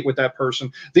resonate with that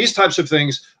person. These types of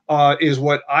things is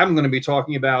what I'm going to be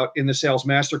talking about in the Sales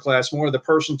Masterclass, more of the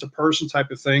person-to-person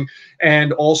type of thing.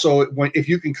 And also, if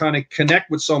you can kind of connect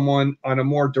with someone on a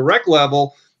more direct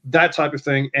level, that type of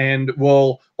thing, and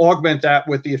we'll augment that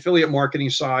with the affiliate marketing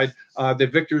side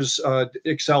that Victor's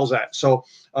excels at. So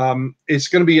it's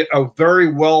going to be a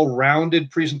very well-rounded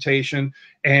presentation,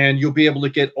 and you'll be able to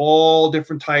get all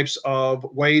different types of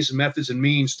ways, methods, and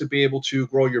means to be able to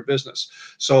grow your business.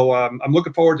 So I'm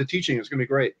looking forward to teaching. It's going to be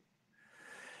great.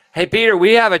 Hey, Peter,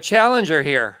 we have a challenger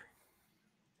here.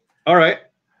 All right.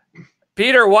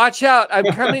 Peter, watch out. I'm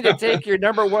coming to take your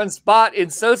 #1 spot in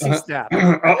SociSnap.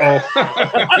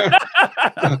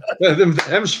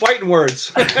 Them's fighting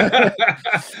words.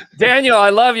 Daniel, I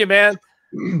love you, man.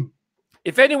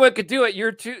 If anyone could do it,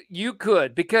 you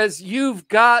could, because you've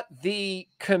got the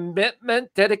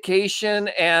commitment, dedication,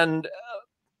 and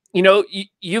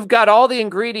you've got all the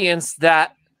ingredients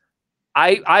that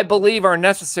I believe are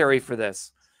necessary for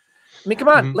this. I mean, come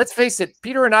on, let's face it.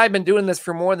 Peter and I have been doing this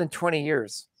for more than 20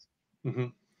 years.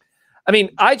 I mean,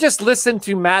 I just listened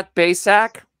to Matt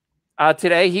Basak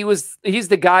today. He's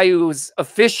the guy who's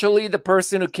officially the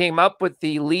person who came up with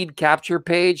the lead capture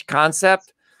page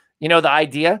concept, the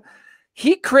idea.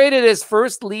 He created his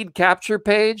first lead capture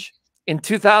page in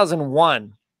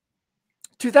 2001.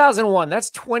 2001,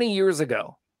 that's 20 years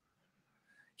ago.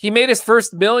 He made his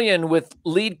first million with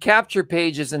lead capture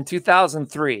pages in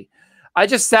 2003. I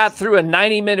just sat through a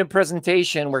 90-minute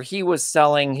presentation where he was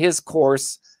selling his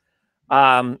course.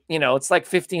 It's like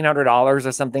 $1,500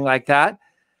 or something like that.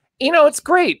 It's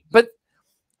great, but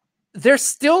they're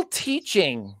still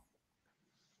teaching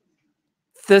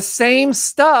the same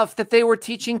stuff that they were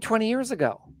teaching 20 years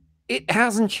ago. It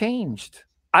hasn't changed.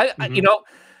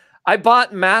 I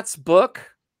bought Matt's book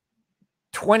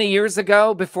 20 years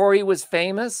ago before he was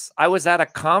famous. I was at a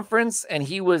conference and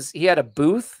he had a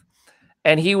booth,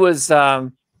 and he was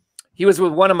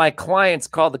with one of my clients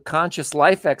called the Conscious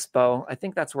Life Expo. I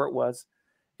think that's where it was.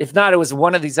 If not, it was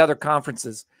one of these other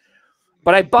conferences.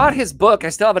 But I bought his book. I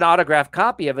still have an autographed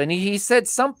copy of it. And he said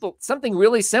something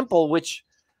really simple, which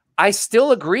I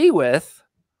still agree with,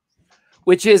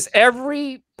 which is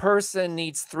every person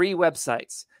needs 3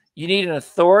 websites. You need an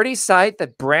authority site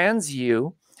that brands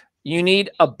you. You need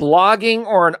a blogging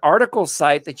or an article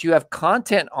site that you have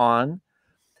content on.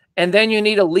 And then you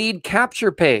need a lead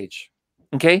capture page.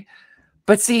 Okay.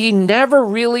 But see, he never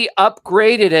really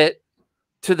upgraded it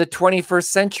to the 21st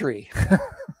century.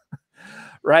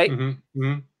 Right?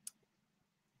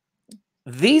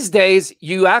 These days,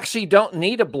 you actually don't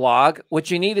need a blog.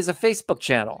 What you need is a Facebook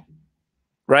channel,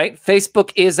 right?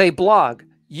 Facebook is a blog.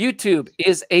 YouTube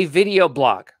is a video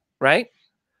blog, right?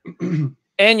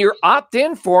 And your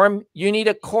opt-in form, you need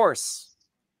a course.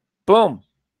 Boom,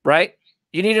 right?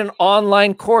 You need an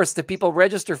online course that people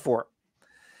register for.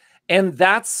 And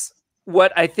that's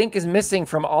what I think is missing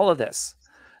from all of this.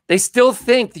 They still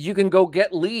think that you can go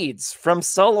get leads from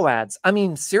solo ads. I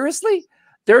mean, seriously?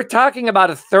 They're talking about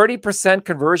a 30%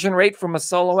 conversion rate from a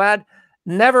solo ad.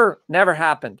 Never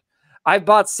happened. I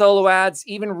bought solo ads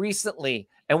even recently,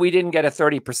 and we didn't get a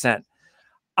 30%.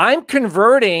 I'm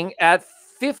converting at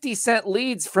 50-cent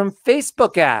leads from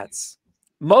Facebook ads.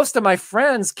 Most of my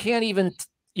friends can't even,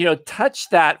 touch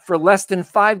that for less than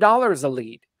 $5 a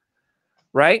lead,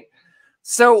 right?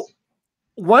 So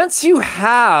once you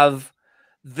have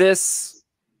this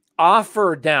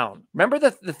offer down, remember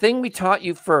the thing we taught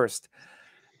you first,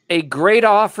 a great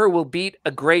offer will beat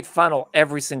a great funnel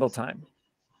every single time,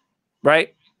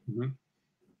 right?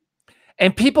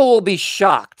 And people will be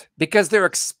shocked because they're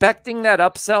expecting that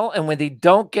upsell. And when they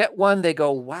don't get one, they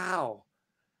go, wow,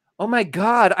 oh my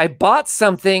God, I bought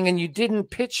something and you didn't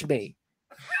pitch me.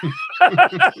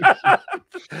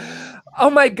 Oh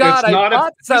my God, I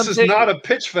bought something. This is not a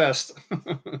pitch fest.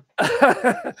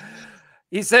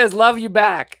 He says, love you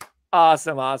back.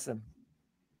 Awesome, awesome.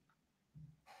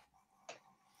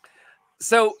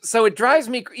 So it drives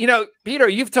me, Peter,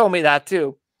 you've told me that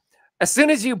too. As soon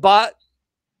as you bought,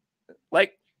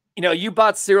 you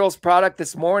bought Cyril's product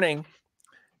this morning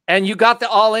and you got the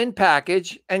all-in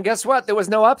package, and guess what? There was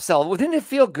no upsell. Well, didn't it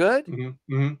feel good?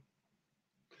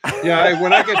 Yeah,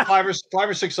 when I get five or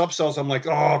six upsells, I'm like,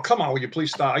 oh, come on, will you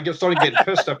please stop? I get started getting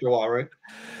pissed after a while, right?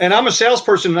 And I'm a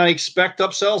salesperson and I expect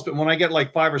upsells, but when I get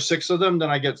like 5 or 6 of them, then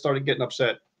I started getting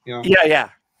upset. Yeah.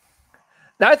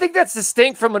 Now I think that's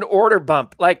distinct from an order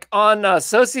bump. Like on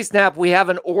SociSnap, we have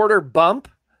an order bump,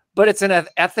 but it's an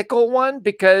ethical one,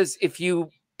 because if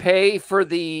you pay for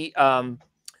the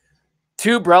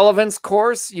Tube Relevance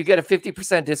course, you get a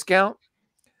 50% discount.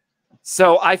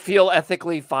 So I feel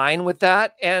ethically fine with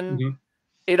that. And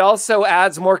it also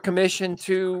adds more commission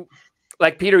to,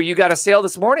 like, Peter, you got a sale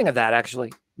this morning of that,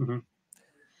 actually.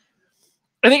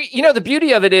 I think, you know, the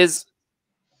beauty of it is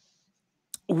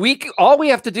all we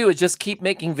have to do is just keep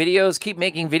making videos, keep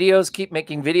making videos, keep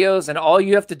making videos. And all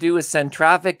you have to do is send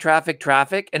traffic, traffic,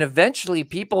 traffic. And eventually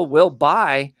people will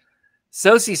buy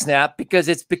SociSnap because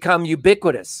it's become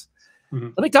ubiquitous.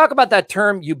 Let me talk about that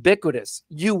term, ubiquitous.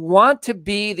 You want to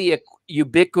be the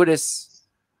ubiquitous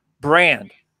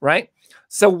brand, right?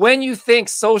 So when you think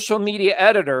social media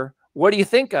editor, what do you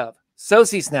think of?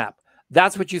 SociSnap.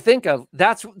 That's what you think of.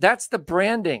 That's the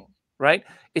branding, right?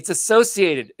 It's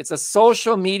associated. It's a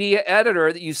social media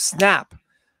editor that you snap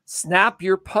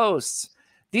your posts.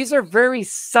 These are very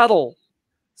subtle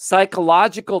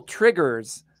psychological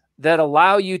triggers that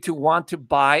allow you to want to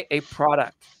buy a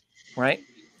product, right?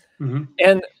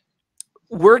 And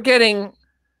we're getting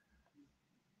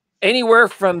anywhere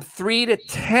from 3 to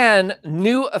 10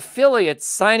 new affiliates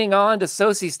signing on to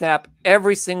SociSnap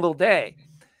every single day.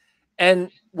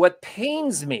 And what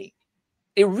pains me,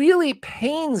 it really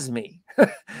pains me,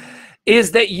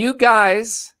 is that you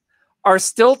guys are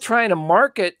still trying to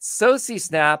market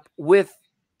SociSnap with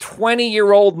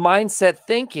 20-year-old mindset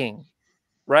thinking,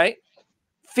 right?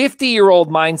 50-year-old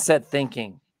mindset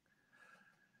thinking.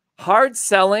 Hard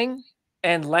selling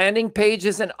and landing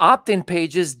pages and opt-in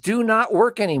pages do not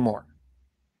work anymore,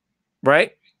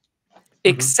 right?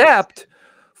 Except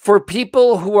for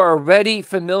people who are already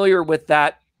familiar with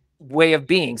that way of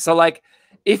being. So like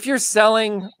if you're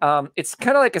selling, it's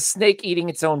kind of like a snake eating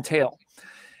its own tail.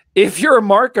 If you're a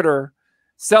marketer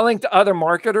selling to other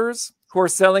marketers who are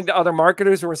selling to other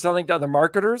marketers who are selling to other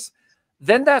marketers,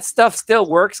 then that stuff still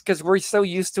works because we're so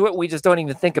used to it, we just don't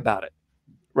even think about it,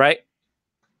 right?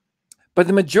 But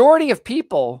the majority of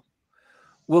people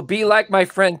will be like my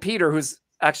friend Peter, who's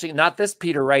actually not this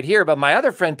Peter right here, but my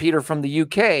other friend Peter from the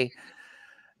UK,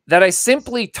 that I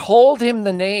simply told him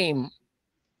the name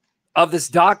of this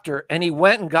doctor and he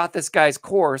went and got this guy's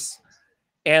course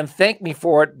and thanked me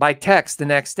for it by text the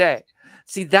next day.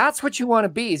 See, that's what you want to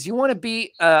be, is you want to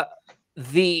be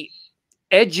the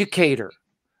educator,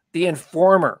 the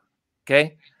informer,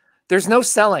 okay? There's no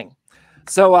selling.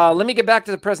 So let me get back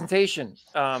to the presentation.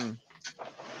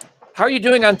 How are you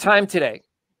doing on time today?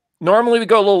 Normally we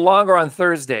go a little longer on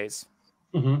Thursdays.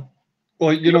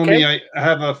 Well, you know me, I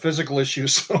have a physical issue,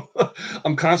 so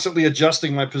I'm constantly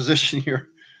adjusting my position here.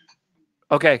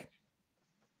 Okay.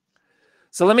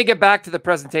 So let me get back to the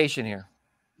presentation here.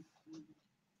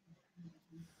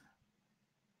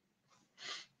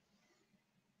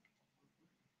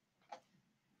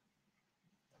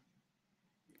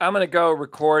 I'm going to go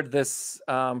record this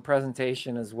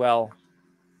presentation as well.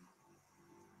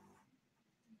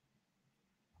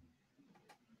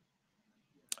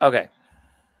 Okay.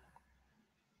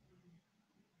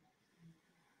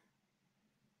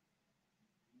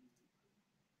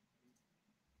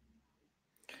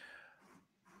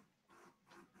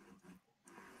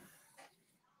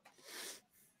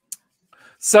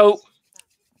 So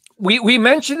we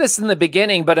mentioned this in the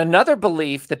beginning, but another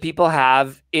belief that people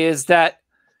have is that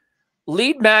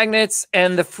lead magnets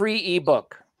and the free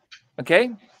ebook,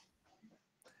 okay?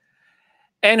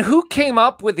 And who came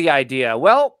up with the idea?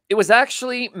 Well, it was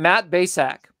actually Matt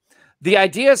Basak. The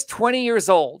idea is 20 years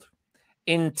old.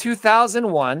 In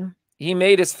 2001, he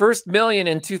made his first million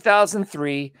in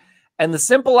 2003, and the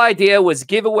simple idea was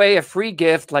give away a free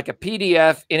gift like a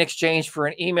PDF in exchange for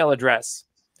an email address.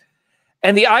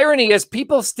 And the irony is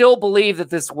people still believe that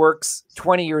this works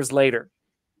 20 years later.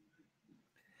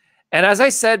 And as I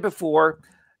said before,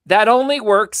 that only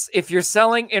works if you're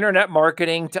selling internet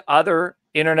marketing to other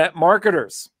internet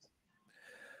marketers.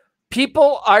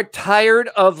 People are tired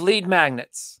of lead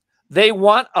magnets. They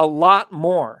want a lot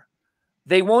more.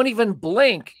 They won't even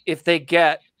blink if they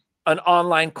get an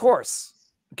online course.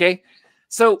 Okay.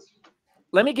 So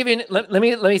let me give you, let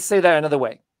me say that another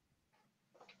way.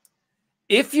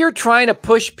 If you're trying to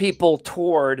push people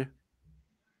toward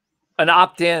an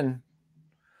opt-in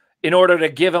in order to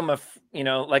give them a,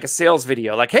 like a sales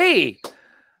video, like, hey,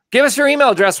 give us your email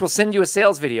address, we'll send you a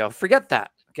sales video. Forget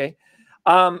that. Okay.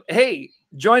 Hey,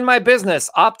 join my business,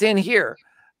 opt in here.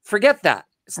 Forget that.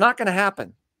 It's not going to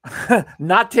happen.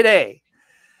 Not today.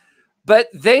 But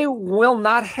they will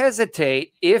not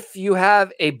hesitate if you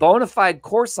have a bona fide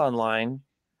course online.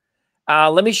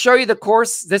 Let me show you the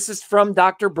course. This is from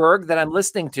Dr. Berg that I'm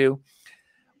listening to.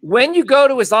 When you go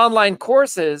to his online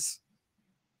courses,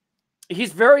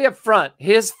 he's very upfront.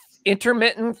 His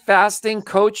intermittent fasting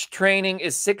coach training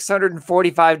is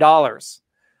 $645.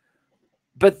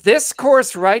 But this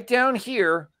course right down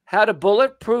here, how to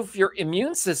bulletproof your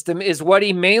immune system, is what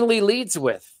he mainly leads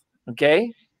with.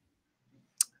 Okay.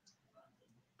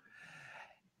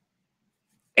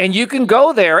 And you can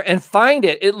go there and find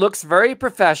it. It looks very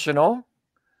professional.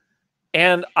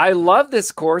 And I love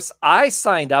this course. I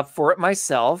signed up for it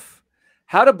myself.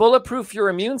 How to bulletproof your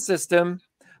immune system.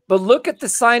 But look at the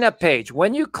sign up page.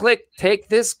 When you click take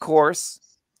this course,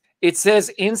 it says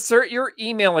insert your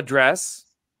email address.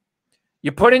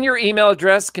 You put in your email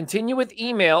address, continue with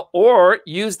email, or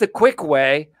use the quick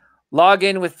way, log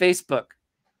in with Facebook.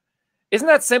 Isn't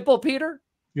that simple, Peter?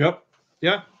 Yep.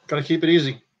 Yeah. Got to keep it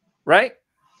easy. Right?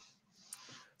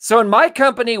 So in my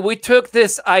company, we took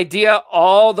this idea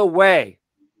all the way.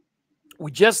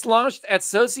 We just launched at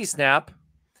SociSnap.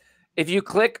 If you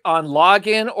click on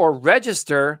login or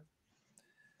register,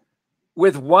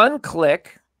 with one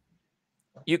click,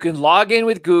 you can log in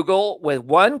with Google. With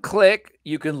one click,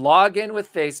 you can log in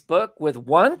with Facebook. With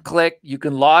one click, you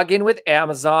can log in with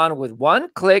Amazon. With one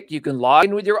click, you can log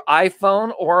in with your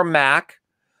iPhone or Mac.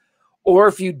 Or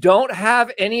if you don't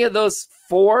have any of those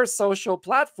 4 social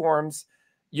platforms,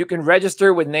 you can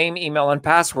register with name, email, and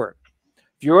password.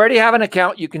 If you already have an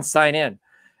account, you can sign in.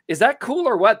 Is that cool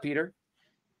or what, Peter?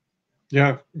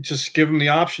 Yeah, just give them the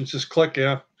options. Just click,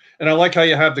 yeah. And I like how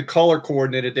you have the color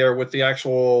coordinated there with the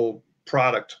actual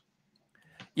product.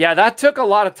 Yeah, that took a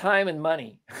lot of time and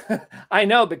money. I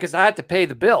know, because I had to pay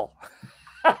the bill.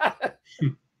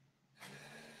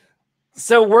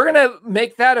 So we're going to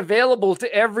make that available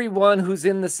to everyone who's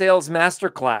in the Sales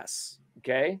Masterclass,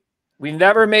 okay? We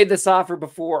never made this offer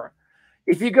before.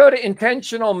 If you go to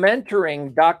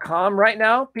intentionalmentoring.com right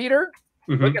now, Peter,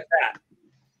 look at that.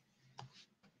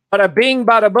 Bada bing,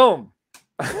 bada boom.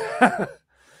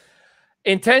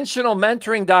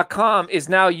 Intentionalmentoring.com is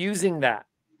now using that.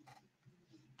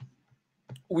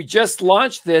 We just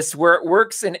launched this where it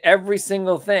works in every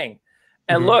single thing.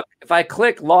 And look, if I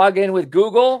click log in with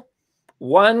Google,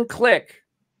 one click,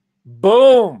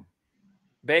 boom,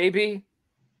 baby.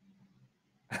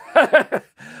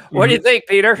 What do you think,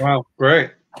 Peter? Wow,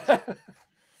 great.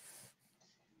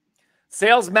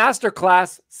 Sales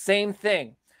Masterclass, same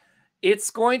thing. It's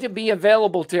going to be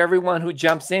available to everyone who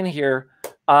jumps in here.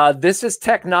 This is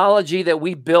technology that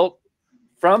we built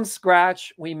from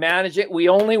scratch. We manage it. We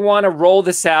only want to roll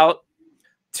this out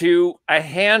to a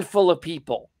handful of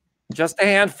people, just a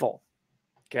handful.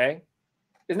 Okay.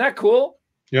 Isn't that cool?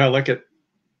 Yeah, I like it.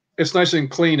 It's nice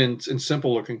and clean and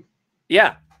simple looking.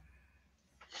 Yeah.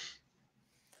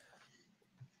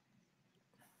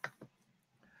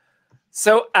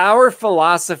 So our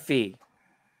philosophy,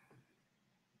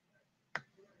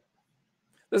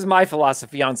 this is my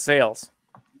philosophy on sales.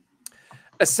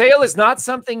 A sale is not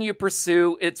something you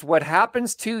pursue. It's what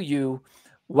happens to you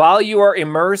while you are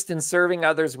immersed in serving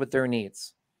others with their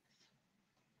needs.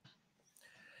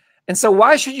 And so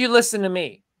why should you listen to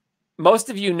me? Most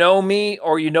of you know me,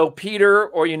 or you know Peter,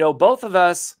 or you know both of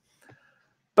us.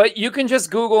 But you can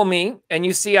just Google me and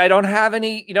you see I don't have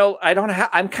any,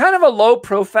 I'm kind of a low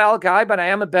profile guy, but I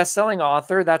am a best-selling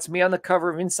author. That's me on the cover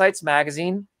of Insights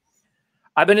magazine.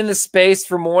 I've been in this space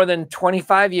for more than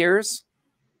 25 years,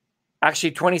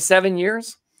 actually 27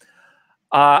 years.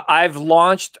 I've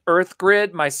launched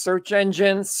EarthGrid, my search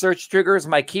engine, Search Triggers,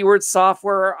 my keyword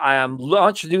software.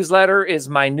 Launch Newsletter is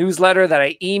my newsletter that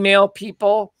I email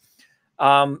people.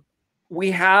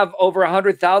 We have over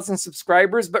 100,000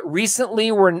 subscribers, but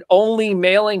recently we're only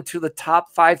mailing to the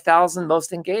top 5,000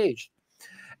 most engaged.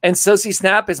 And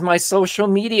SociSnap is my social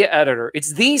media editor.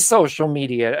 It's the social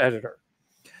media editor.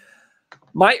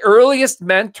 My earliest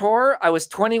mentor, I was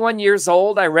 21 years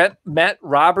old. I met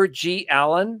Robert G.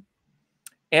 Allen,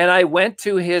 and I went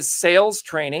to his sales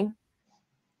training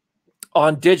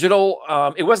on digital.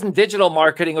 It wasn't digital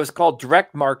marketing. It was called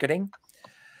direct marketing.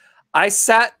 I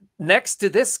sat next to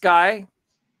this guy,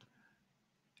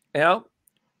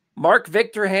 Mark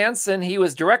Victor Hansen. He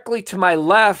was directly to my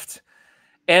left,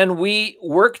 and we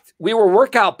were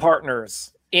workout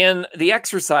partners in the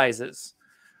exercises.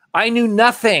 I knew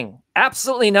nothing,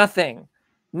 absolutely nothing.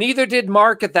 Neither did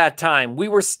Mark at that time. We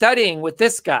were studying with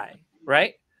this guy,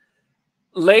 right?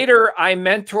 Later, I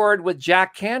mentored with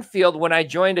Jack Canfield when I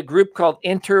joined a group called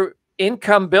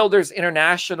Income Builders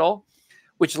International,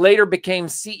 which later became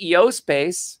CEO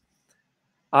Space,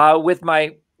 with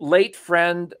my late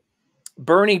friend,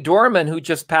 Bernie Dorman, who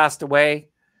just passed away.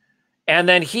 And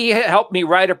then he helped me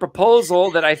write a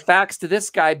proposal that I faxed to this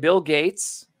guy, Bill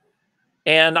Gates.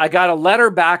 And I got a letter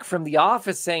back from the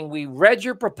office saying, we read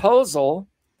your proposal.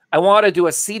 I want to do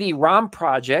a CD-ROM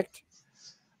project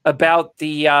about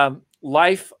the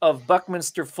life of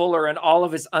Buckminster Fuller and all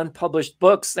of his unpublished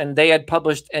books, and they had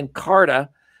published Encarta,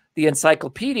 the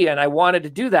encyclopedia, and I wanted to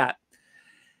do that.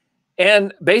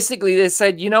 And basically they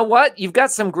said, you know what? You've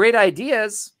got some great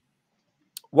ideas.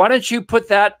 Why don't you put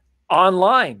that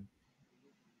online?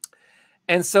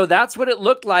 And so that's what it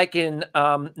looked like in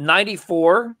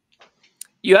 94.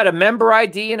 You had a member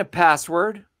ID and a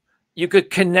password. You could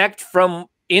connect from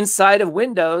inside of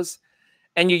Windows,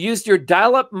 and you used your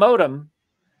dial-up modem.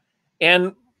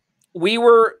 And we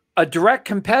were a direct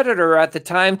competitor at the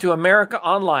time to America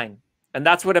Online. And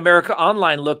that's what America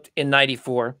Online looked in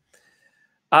 94.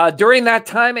 During that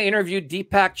time, I interviewed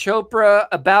Deepak Chopra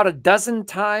about a dozen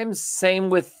times. Same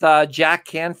with Jack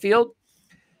Canfield.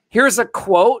 Here's a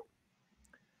quote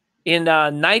in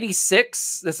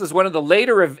 96. This is one of the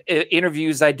later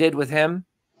interviews I did with him.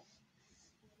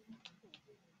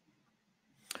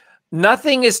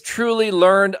 Nothing is truly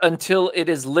learned until it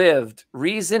is lived.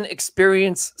 Reason,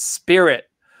 experience, spirit.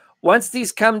 Once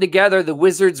these come together, the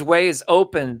wizard's way is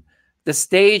open. The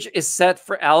stage is set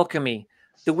for alchemy.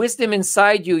 The wisdom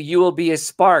inside you, you will be a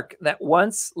spark that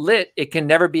once lit, it can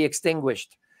never be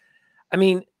extinguished. I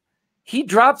mean, he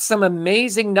dropped some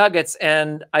amazing nuggets,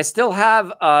 and I still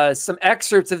have some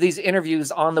excerpts of these interviews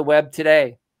on the web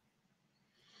today.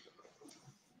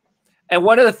 And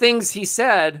one of the things he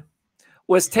said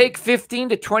was take 15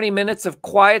 to 20 minutes of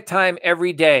quiet time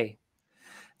every day.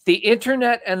 The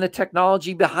internet and the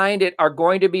technology behind it are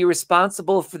going to be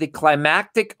responsible for the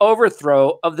climactic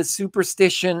overthrow of the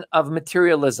superstition of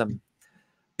materialism.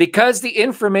 Because the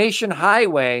information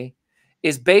highway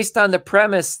is based on the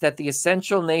premise that the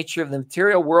essential nature of the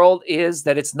material world is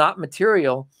that it's not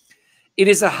material, it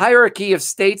is a hierarchy of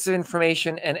states of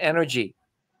information and energy.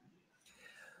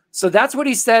 So that's what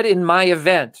he said in my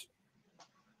event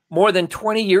more than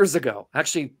 20 years ago,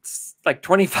 actually like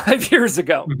 25 years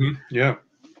ago. Mm-hmm. Yeah.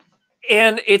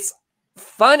 And it's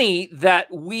funny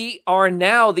that we are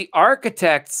now the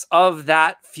architects of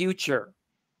that future,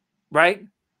 right?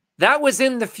 That was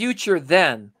in the future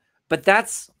then, but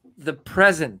that's the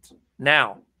present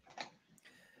now.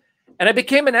 And I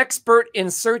became an expert in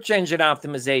search engine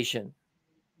optimization.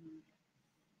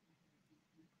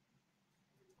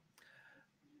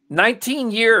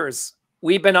 19 years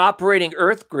we've been operating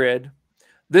EarthGrid.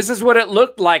 This is what it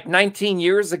looked like 19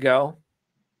 years ago.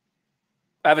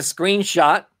 I have a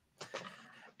screenshot,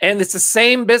 and it's the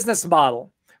same business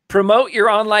model. Promote your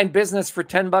online business for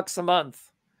 10 bucks a month.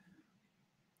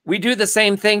 We do the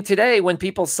same thing today when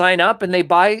people sign up and they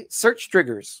buy search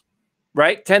triggers,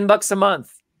 right? 10 bucks a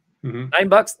month, $9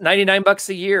 bucks, 99 bucks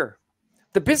a year.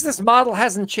 The business model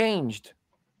hasn't changed,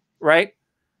 right?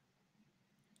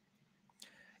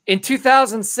 In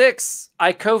 2006,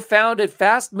 I co-founded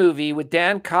Fast Movie with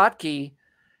Dan Kotke.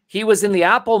 He was in the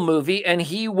Apple movie, and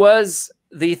he was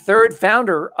the third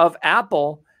founder of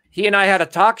Apple. He and I had a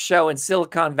talk show in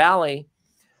Silicon Valley.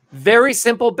 Very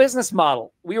simple business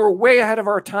model. We were way ahead of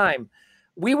our time.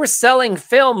 We were selling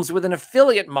films with an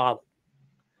affiliate model.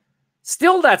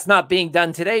 Still, that's not being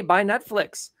done today by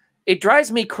Netflix. It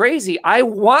drives me crazy. I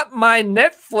want my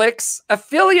Netflix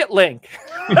affiliate link.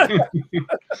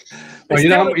 Well, you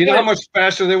know how much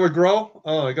faster they would grow?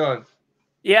 Oh my God.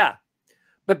 Yeah.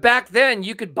 But back then,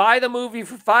 you could buy the movie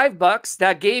for $5.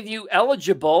 That gave you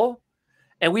eligible,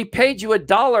 and we paid you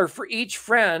 $1 for each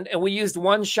friend, and we used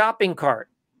one shopping cart.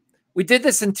 We did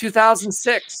this in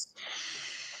 2006,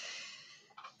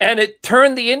 and it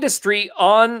turned the industry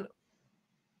on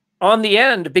the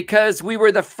end because we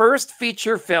were the first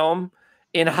feature film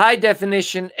in high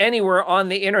definition anywhere on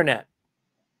the internet.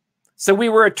 So we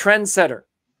were a trendsetter.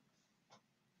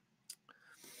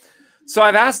 So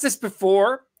I've asked this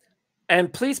before,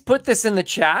 and please put this in the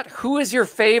chat. Who is your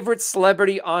favorite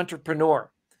celebrity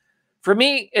entrepreneur? For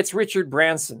me, it's Richard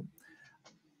Branson.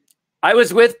 I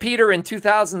was with Peter in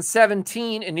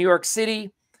 2017 in New York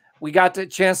City. We got the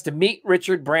chance to meet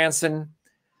Richard Branson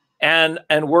and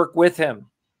work with him.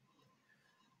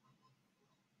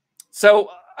 So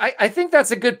I think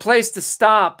that's a good place to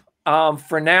stop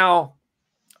for now.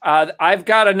 I've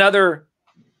got another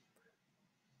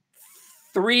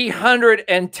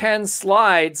 310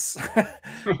 slides,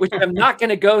 which I'm not going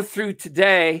to go through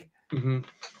today.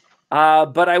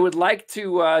 But I would like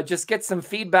to just get some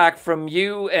feedback from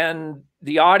you and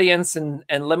the audience, and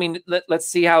let's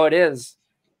see how it is.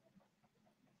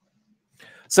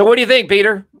 So what do you think,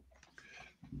 Peter?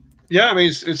 Yeah, I mean,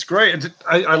 it's great.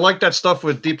 I like that stuff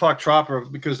with Deepak Chopra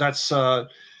because that's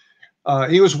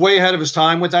he was way ahead of his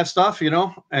time with that stuff, you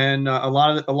know. And a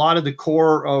lot of the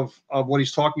core of what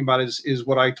he's talking about is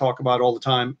what I talk about all the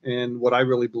time and what I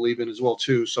really believe in as well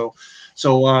too. So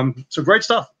great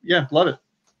stuff. Yeah, love it.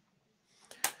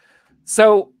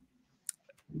 So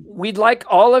we'd like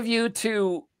all of you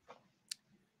to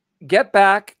get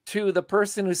back to the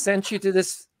person who sent you to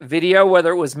this video,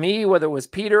 whether it was me, whether it was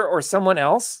Peter or someone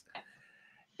else,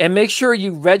 and make sure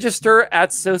you register at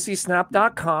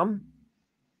socisnap.com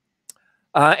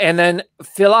and then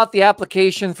fill out the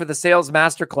application for the Sales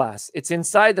Masterclass. It's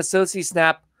inside the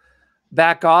SociSnap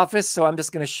back office, so I'm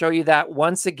just going to show you that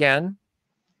once again.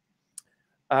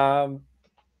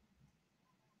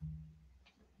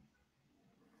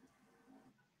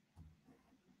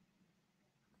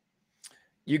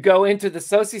 You go into the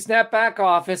SociSnap back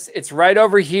office. It's right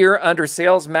over here under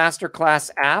Sales Masterclass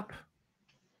app.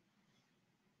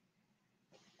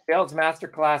 Sales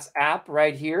Masterclass app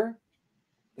right here.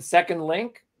 The second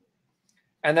link.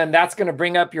 And then that's going to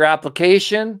bring up your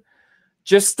application.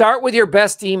 Just start with your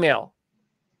best email.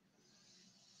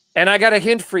 And I got a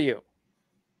hint for you.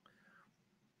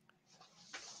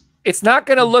 It's not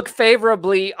going to look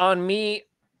favorably on me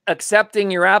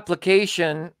accepting your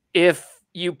application if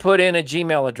you put in a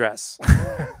Gmail address.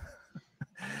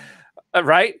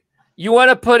 Right? You want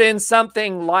to put in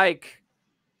something like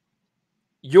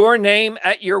your name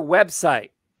at your website,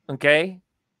 okay?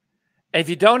 And if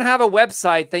you don't have a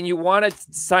website, then you want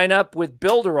to sign up with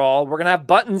Builderall. We're going to have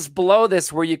buttons below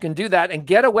this where you can do that and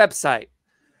get a website.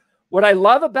 What I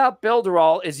love about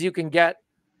Builderall is you can get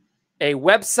a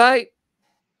website,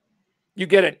 you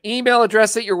get an email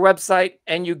address at your website,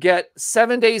 and you get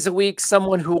 7 days a week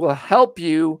someone who will help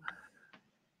you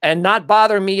and not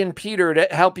bother me and Peter to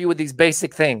help you with these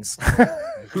basic things. Yeah,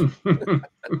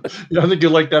 I think you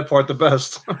like that part the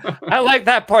best. I like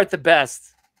that part the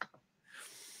best.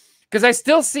 Because I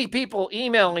still see people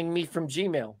emailing me from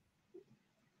Gmail.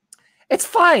 It's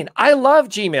fine. I love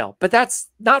Gmail, but that's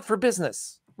not for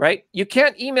business, right? You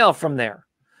can't email from there.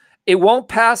 It won't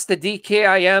pass the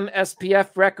DKIM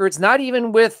SPF records, not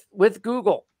even with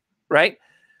Google, right?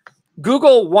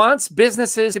 Google wants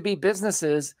businesses to be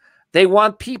businesses. They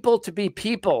want people to be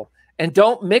people, and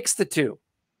don't mix the two,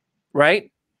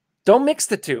 right? Don't mix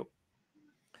the two.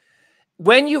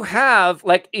 When you have,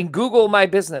 like in Google My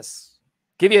Business,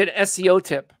 give you an SEO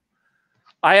tip.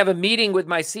 I have a meeting with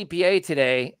my CPA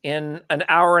today in an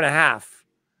hour and a half.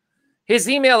 His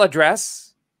email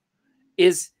address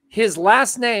is his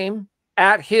last name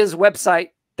at his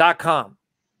website.com,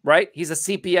 right? He's a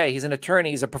CPA. He's an attorney.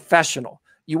 He's a professional.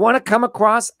 You want to come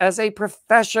across as a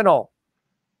professional.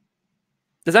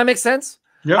 Does that make sense?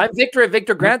 Yeah. I'm Victor at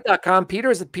victorgrant.com. Peter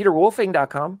is at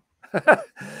peterwolfing.com,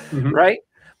 right?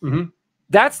 Mm-hmm.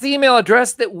 That's the email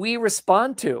address that we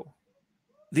respond to.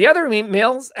 The other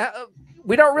emails,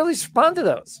 we don't really respond to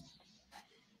those.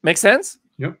 Make sense?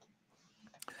 Yep.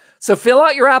 So fill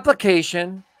out your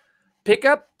application. Pick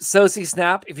up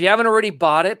SociSnap. If you haven't already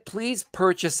bought it, please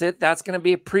purchase it. That's going to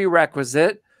be a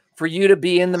prerequisite for you to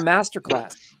be in the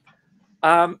masterclass.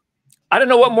 I don't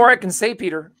know what more I can say,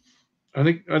 Peter. I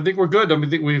think we're good. I mean, I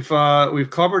think we've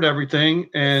covered everything.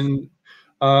 And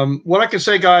what I can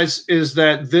say, guys, is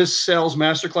that this sales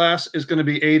masterclass is going to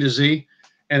be A to Z,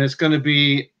 and it's going to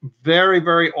be very,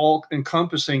 very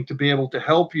all-encompassing to be able to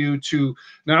help you to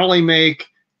not only make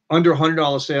under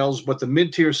 $100 sales, but the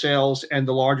mid-tier sales and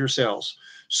the larger sales.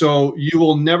 So you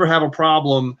will never have a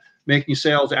problem making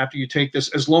sales after you take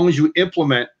this, as long as you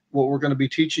implement what we're going to be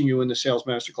teaching you in the sales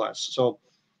masterclass. So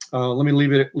let me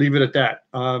leave it at that.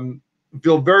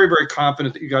 Feel very, very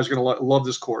confident that you guys are going to love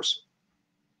this course.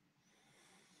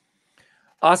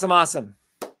 Awesome, awesome.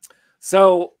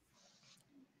 So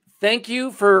thank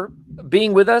you for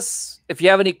being with us. If you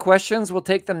have any questions, we'll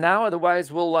take them now.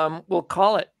 Otherwise, we'll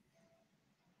call it.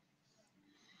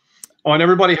 Oh, and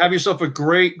everybody, have yourself a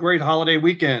great, great holiday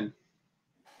weekend.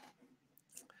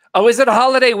 Oh, is it a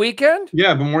holiday weekend?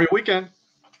 Yeah, Memorial Weekend.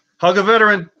 Hug a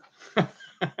veteran.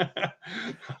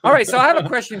 All right, so I have a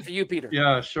question for you, Peter.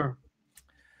 Yeah, sure.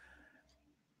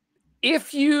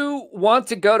 If you want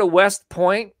to go to West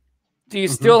Point, do you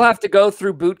still have to go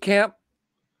through boot camp?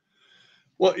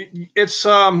 Well, it's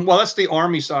well, that's the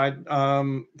Army side.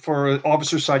 For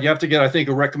officer side, you have to get, I think,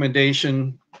 a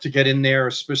recommendation to get in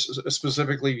there,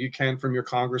 specifically you can from your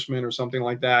congressman or something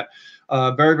like that.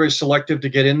 Very, very selective to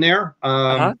get in there.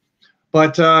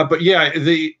 But yeah,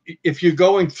 if you're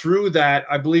going through that,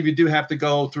 I believe you do have to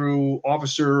go through an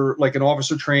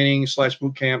officer training /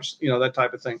 boot camps, that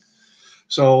type of thing.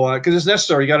 So because it's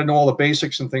necessary, you got to know all the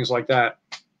basics and things like that.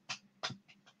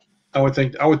 I would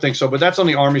think so, but that's on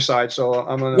the Army side. So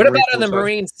I'm on. What about on the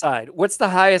Marine side? What's the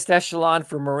highest echelon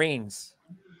for Marines?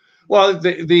 Well,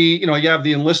 you have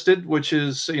the enlisted, which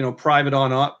is private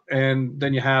on up, and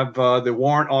then you have the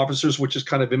warrant officers, which is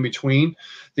kind of in between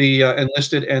the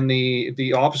enlisted and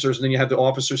the officers, and then you have the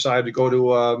officer side to go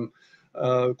to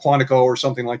Quantico or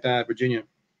something like that, Virginia.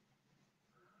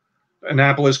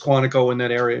 Annapolis, Quantico, in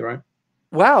that area, right?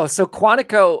 Wow. So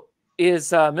Quantico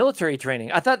is military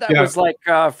training. I thought that Yeah. was like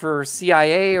for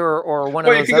CIA or one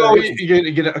Well, of you those can other go.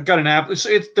 agencies. You got Annapolis.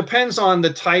 It depends on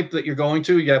the type that you're going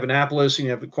to. You have Annapolis and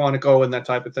you have Quantico and that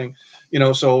type of thing. You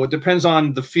know, so it depends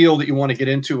on the field that you want to get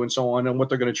into and so on, and what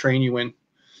they're going to train you in.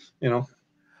 You know.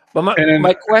 But And then,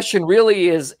 my question really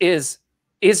is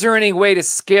there any way to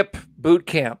skip boot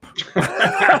camp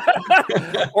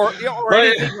or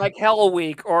anything like Hell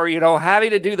Week, or having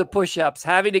to do the push-ups,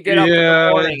 having to get up in the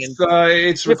morning and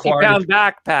it's 50-pound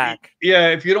required. backpack? Yeah,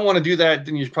 if you don't want to do that,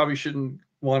 then you probably shouldn't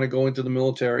want to go into the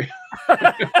military.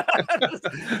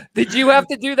 Did you have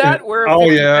to do that? Wear a Oh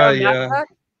 50-pound yeah. backpack?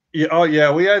 Yeah, oh yeah,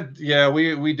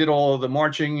 we did all of the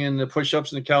marching and the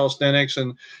push-ups and the calisthenics,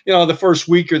 and the first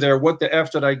week you're there, what the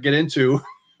F did I get into?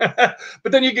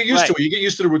 But then you get used to it. You get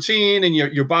used to the routine, and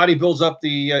your body builds up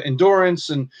the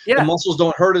endurance, and the muscles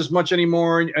don't hurt as much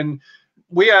anymore. And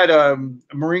we had a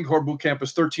Marine Corps boot camp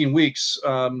was 13 weeks.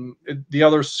 The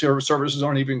other services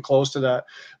aren't even close to that,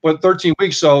 but 13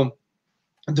 weeks. So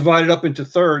divided up into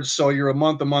thirds, so you're a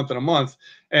month, and a month.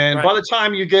 And by the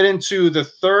time you get into the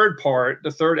third part,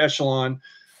 the third echelon,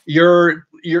 you've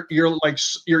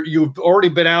already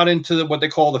been out into what they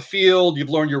call the field. You've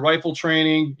learned your rifle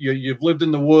training. You've lived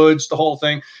in the woods, the whole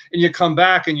thing, and you come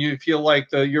back and you feel like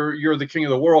you're the king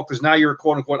of the world, because now you're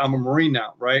quote unquote, I'm a Marine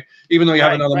now, right? Even though you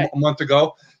have another month to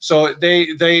go. So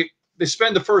they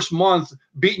spend the first month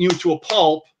beating you to a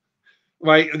pulp.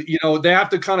 Right. They have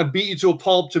to kind of beat you to a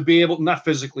pulp to be able, not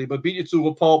physically, but beat you to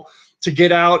a pulp to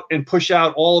get out and push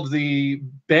out all of the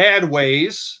bad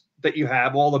ways that you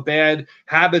have, all the bad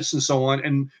habits and so on,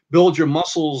 and build your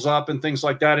muscles up and things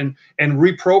like that, and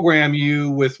reprogram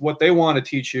you with what they want to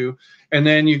teach you. And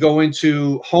then you go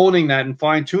into honing that and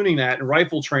fine tuning that and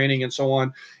rifle training and so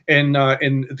on. And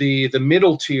in the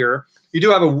middle tier, you do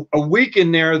have a week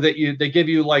in there that they give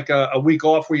you like a week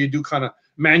off where you do kind of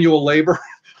manual labor.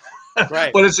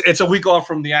 Right. But it's a week off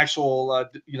from the actual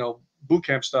boot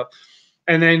camp stuff,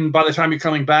 and then by the time you're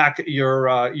coming back,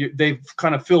 they've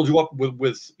kind of filled you up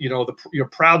with you're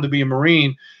proud to be a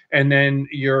Marine, and then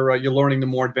you're learning the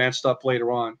more advanced stuff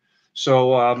later on.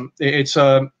 So it's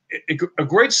a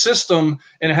great system,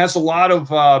 and it has a lot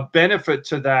of benefit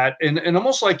to that, and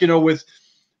almost like with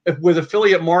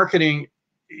affiliate marketing,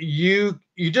 you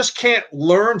just can't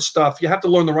learn stuff. You have to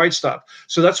learn the right stuff.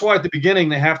 So that's why at the beginning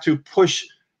they have to push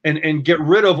and get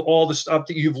rid of all the stuff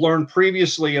that you've learned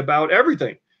previously about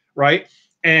everything, right?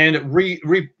 And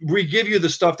give you the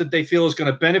stuff that they feel is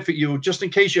going to benefit you, just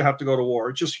in case you have to go to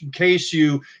war, just in case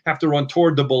you have to run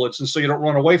toward the bullets, and so you don't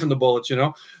run away from the bullets,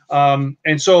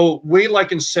 And so we,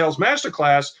 like in Sales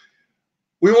Masterclass,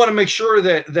 we want to make sure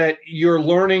that you're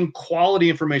learning quality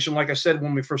information. Like I said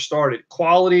when we first started,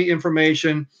 quality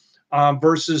information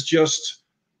versus just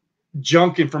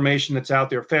junk information that's out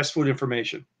there, fast food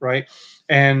information, right?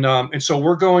 And so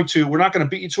we're not going to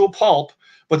beat you to a pulp,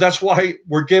 but that's why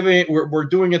we're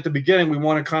doing at the beginning. We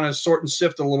want to kind of sort and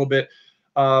sift a little bit,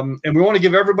 and we want to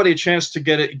give everybody a chance to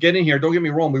get in here. Don't get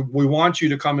me wrong. We want you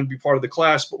to come and be part of the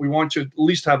class, but we want you to at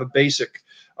least have a basic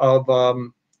of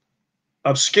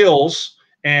skills,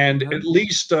 and at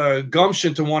least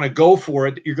gumption to want to go for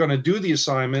it. You're going to do the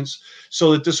assignments,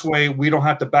 so that this way we don't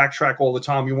have to backtrack all the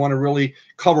time. We want to really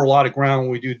cover a lot of ground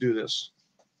when we do this.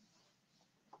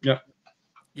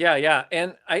 Yeah.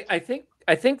 And I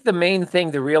think the main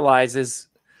thing to realize is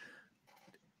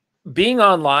being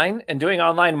online and doing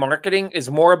online marketing is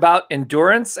more about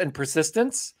endurance and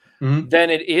persistence than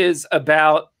it is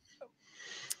about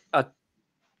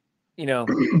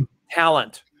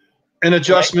talent. And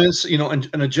adjustments,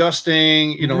 and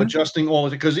adjusting, adjusting all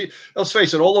of it. Because let's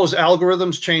face it, all those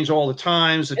algorithms change all the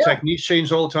time. The techniques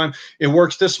change all the time. It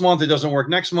works this month, it doesn't work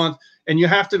next month. And you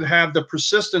have to have the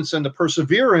persistence and the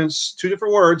perseverance, two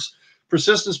different words,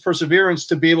 persistence, perseverance,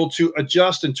 to be able to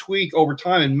adjust and tweak over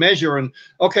time and measure. And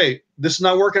okay, this is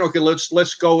not working. Okay,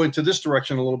 let's go into this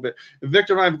direction a little bit.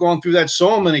 Victor and I have gone through that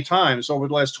so many times over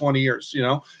the last 20 years,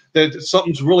 that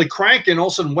something's really cranking. All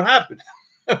of a sudden, what happened?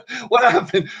 What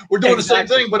happened? We're doing the same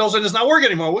thing, but all of a sudden it's not working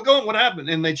anymore. We're going, what happened?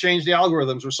 And they changed the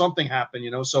algorithms, or something happened,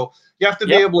 So you have to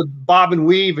be able to bob and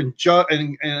weave and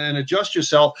adjust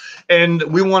yourself. And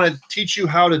we want to teach you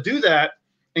how to do that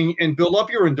and build up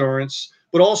your endurance.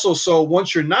 But also, so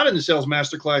once you're not in the Sales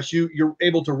Masterclass, you're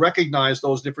able to recognize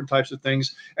those different types of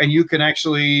things, and you can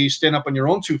actually stand up on your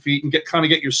own 2 feet and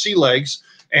get your sea legs,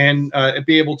 and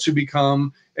be able to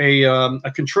become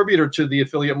a contributor to the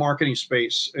affiliate marketing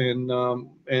space, and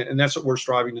that's what we're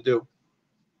striving to do.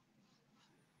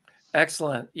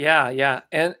 Excellent. Yeah.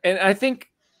 And I think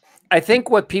I think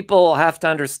what people have to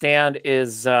understand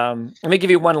is, let me give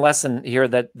you one lesson here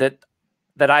that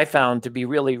I found to be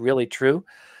really, really true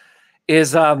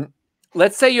is,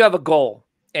 let's say you have a goal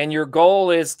and your goal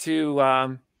is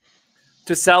to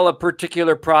sell a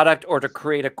particular product or to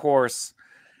create a course.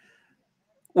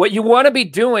 What you want to be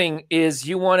doing is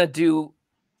you want to do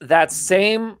that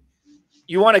same,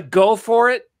 you want to go for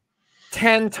it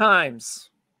 10 times.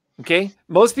 Okay.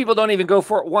 Most people don't even go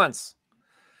for it once.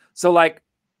 So like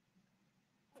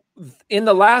in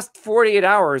the last 48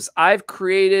 hours, I've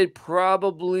created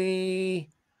probably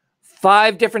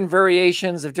 5 different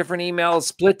variations of different emails,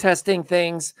 split testing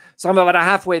things. So I'm about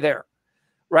halfway there,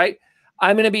 right?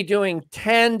 I'm going to be doing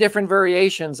 10 different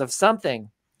variations of something.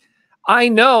 I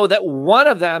know that one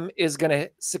of them is going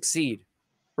to succeed,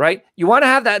 right? You want to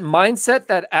have that mindset,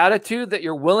 that attitude that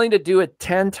you're willing to do it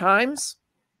 10 times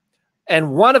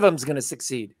and one of them is going to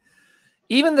succeed.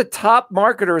 Even the top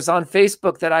marketers on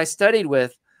Facebook that I studied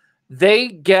with, they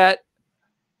get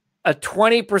a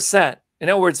 20%. In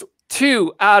other words,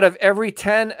 2 out of every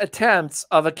 10 attempts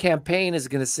of a campaign is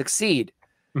going to succeed.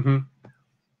 Mm-hmm.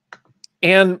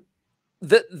 And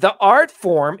the art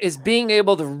form is being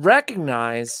able to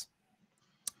recognize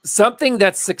something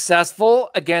that's successful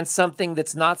against something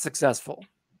that's not successful,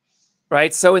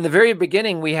 right? So in the very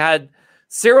beginning, we had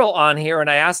Cyril on here, and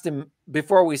I asked him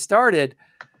before we started,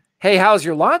 hey, how's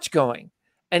your launch going?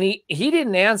 And he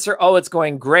didn't answer, oh, it's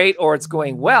going great or it's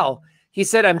going well. He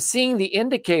said, I'm seeing the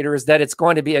indicators that it's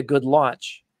going to be a good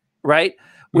launch, right?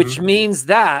 Mm-hmm. Which means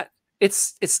that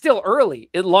it's still early.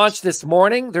 It launched this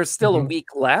morning. There's still a week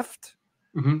left.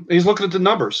 Mm-hmm. He's looking at the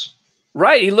numbers.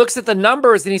 Right. He looks at the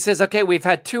numbers and he says, okay, we've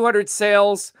had 200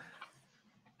 sales.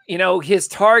 You know, his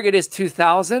target is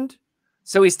 2,000.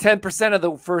 So he's 10% of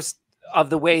the first of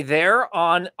the way there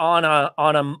on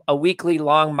a weekly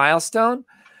long milestone.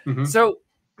 Mm-hmm. So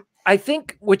I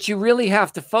think what you really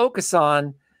have to focus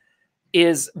on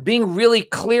is being really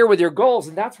clear with your goals.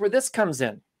 And that's where this comes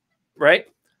in, right?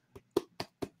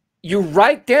 You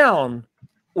write down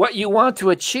what you want to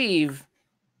achieve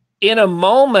in a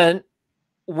moment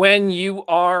when you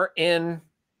are in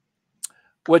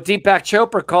what Deepak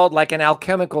Chopra called like an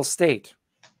alchemical state.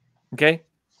 Okay.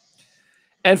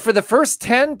 And for the first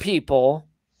 10 people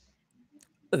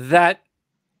that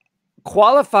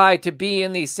qualify to be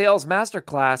in the sales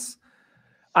masterclass,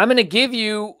 I'm going to give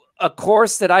you a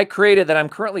course that I created that I'm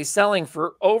currently selling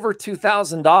for over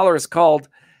 $2,000 called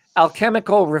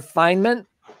Alchemical Refinement.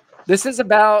 This is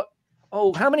about,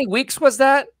 how many weeks was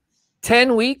that?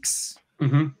 10 weeks.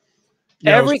 Mm-hmm.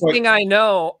 Yeah, everything I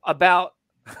know about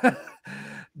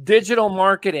digital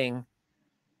marketing,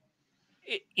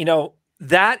 you know,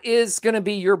 that is going to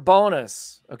be your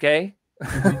bonus. Okay.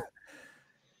 Mm-hmm.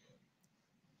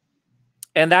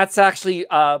 And that's actually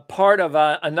part of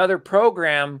another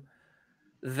program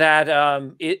that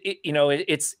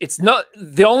it's not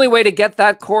the only way to get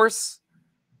that course.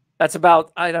 That's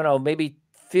about, I don't know, maybe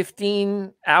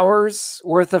 15 hours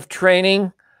worth of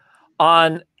training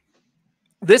on.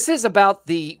 This is about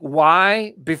the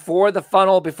why before the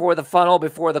funnel, before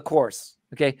the course.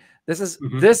 Okay. This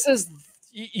is,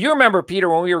 you remember, Peter,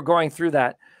 when we were going through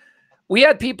that, we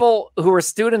had people who were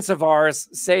students of ours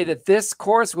say that this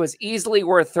course was easily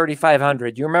worth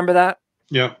 $3,500. You remember that?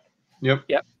 Yeah. Yep.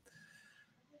 Yep.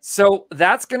 So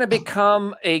that's going to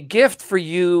become a gift for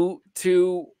you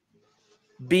to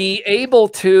be able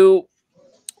to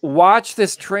watch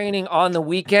this training on the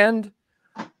weekend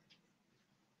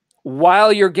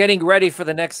while you're getting ready for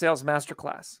the next sales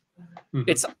masterclass. Mm-hmm.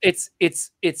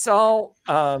 It's all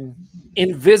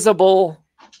invisible.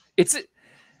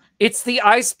 It's the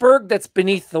iceberg that's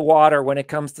beneath the water when it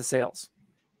comes to sales.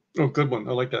 Oh, good one.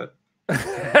 I like that.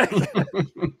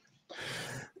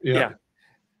 Yeah.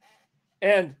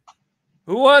 And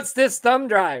who wants this thumb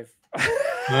drive?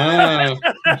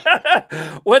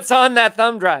 What's on that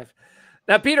thumb drive?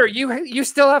 Now, Peter, you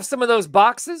still have some of those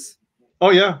boxes? Oh,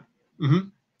 yeah. Mm-hmm.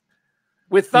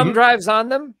 With thumb drives on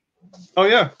them? Oh,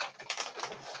 yeah.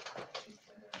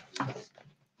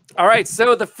 All right.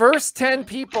 So the first 10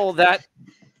 people that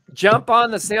jump on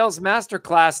the sales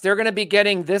masterclass, they're going to be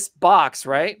getting this box,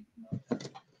 right?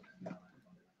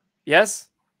 Yes.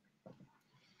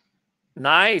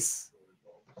 Nice.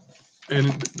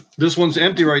 And this one's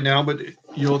empty right now, but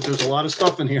there's a lot of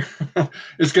stuff in here.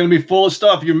 It's going to be full of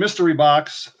stuff. Your mystery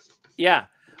box. Yeah.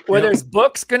 Well, there's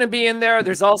books going to be in there.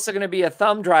 There's also going to be a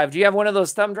thumb drive. Do you have one of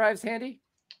those thumb drives handy?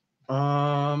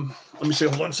 Let me see.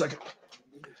 Hold on a second.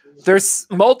 There's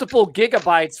multiple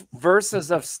gigabytes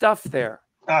versus of stuff there.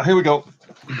 Here we go.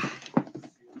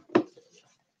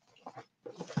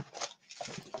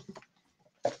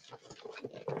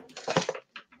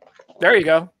 There you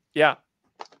go. Yeah.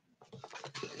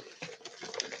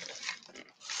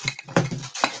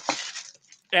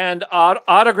 And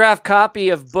autographed copy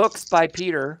of books by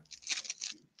Peter.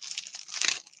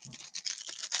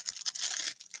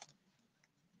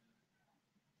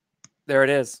 There it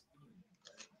is.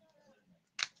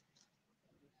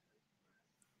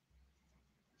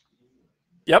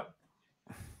 Yep.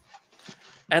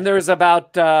 And there's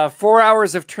about 4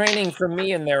 hours of training from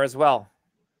me in there as well.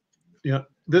 Yeah.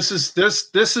 This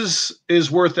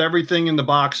is worth everything in the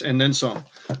box and then some.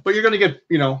 But you're going to get,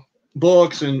 you know,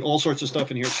 books and all sorts of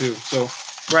stuff in here too. So,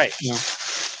 right. You know,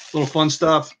 little fun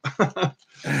stuff,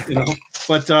 you know,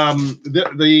 but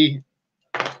the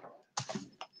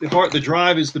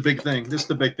drive is the big thing. This is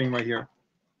the big thing right here.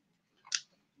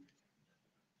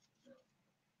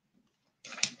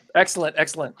 Excellent.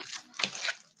 Excellent.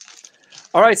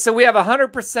 All right. So we have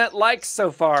 100% likes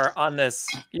so far on this.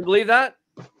 You believe that?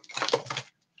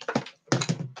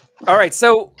 All right.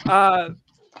 So,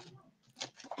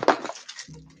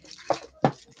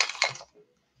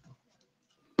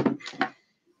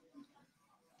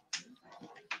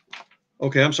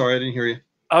 okay. I'm sorry. I didn't hear you.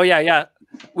 Oh, yeah. Yeah.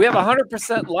 We have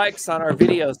 100% likes on our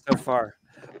videos so far.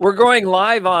 We're going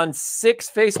live on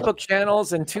 6 Facebook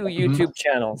channels and 2 YouTube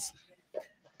channels.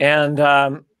 And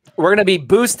we're going to be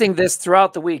boosting this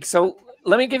throughout the week. So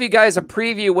let me give you guys a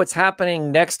preview of what's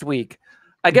happening next week.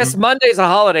 I guess Monday's a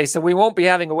holiday, so we won't be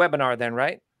having a webinar then,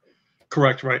 right?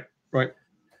 Correct. Right. Right.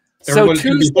 So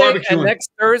Tuesday and next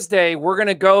Thursday, we're going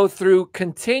to go through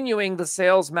continuing the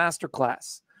sales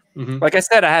masterclass. Like I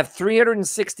said, I have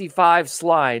 365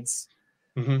 slides.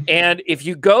 And if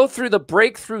you go through the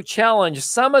breakthrough challenge,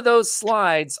 some of those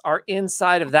slides are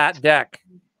inside of that deck.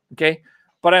 Okay.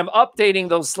 But I'm updating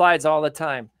those slides all the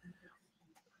time.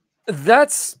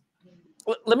 Let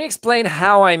me explain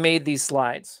how I made these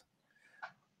slides.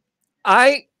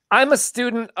 I'm a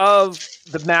student of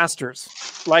the masters.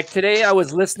 Like today, I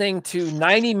was listening to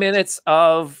 90 minutes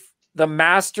of the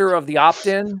master of the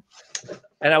opt-in,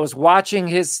 and I was watching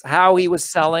how he was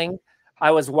selling.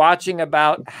 I was watching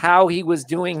about how he was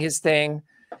doing his thing.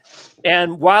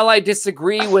 And while I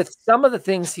disagree with some of the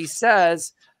things he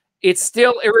says, it's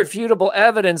still irrefutable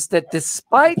evidence that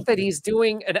despite that he's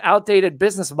doing an outdated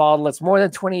business model that's more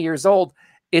than 20 years old,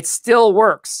 it still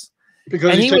works.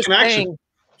 Because he's taking action.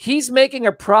 He's making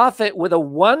a profit with a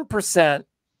 1%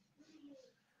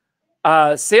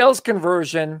 sales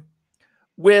conversion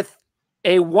with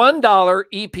a $1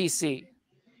 EPC,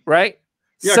 right?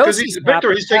 Yeah, because he's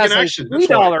taking action.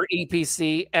 $3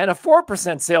 EPC and a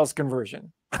 4% sales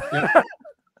conversion. Yeah.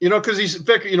 You know, because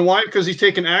you know why? Because he's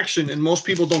taking action, and most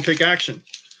people don't take action.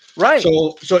 Right.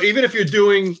 So even if you're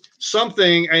doing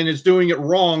something and it's doing it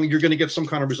wrong, you're going to get some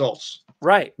kind of results.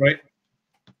 Right. Right.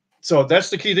 So that's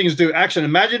the key thing, is do action.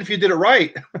 Imagine if you did it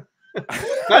right.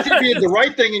 Imagine if you did the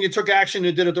right thing and you took action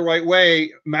and did it the right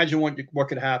way. Imagine what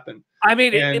could happen. I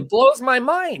mean, it blows my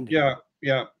mind. Yeah.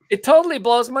 Yeah. It totally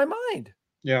blows my mind.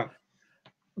 Yeah.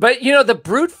 But, you know, the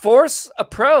brute force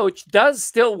approach does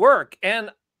still work.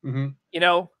 And, you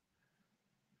know,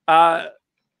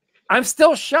 I'm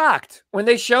still shocked when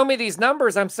they show me these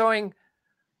numbers. I'm saying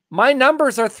my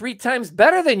numbers are 3 times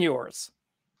better than yours.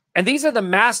 And these are the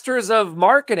masters of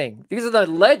marketing. These are the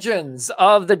legends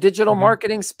of the digital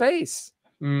marketing space.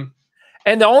 And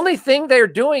the only thing they're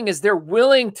doing is they're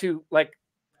willing to, like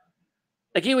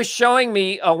he was showing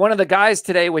me, one of the guys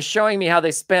today was showing me how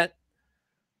they spent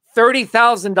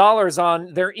 $30,000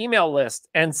 on their email list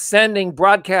and sending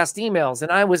broadcast emails.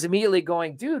 And I was immediately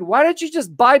going, dude, why don't you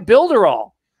just buy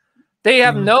Builderall? They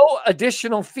have no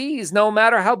additional fees, no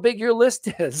matter how big your list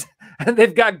is. And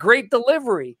they've got great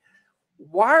delivery.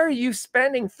 Why are you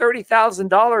spending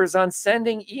 $30,000 on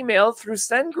sending email through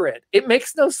SendGrid? It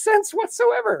makes no sense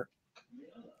whatsoever.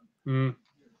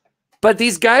 But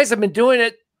these guys have been doing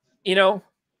it, you know.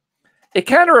 It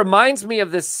kind of reminds me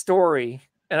of this story,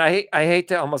 and I hate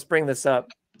to almost bring this up.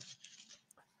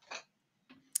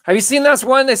 Have you seen this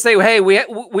one? They say, hey, we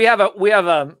have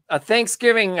a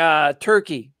Thanksgiving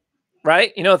turkey,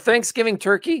 right? You know, Thanksgiving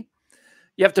turkey.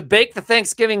 You have to bake the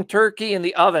Thanksgiving turkey in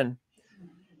the oven.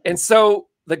 And so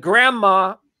the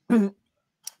grandma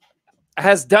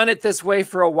has done it this way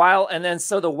for a while. And then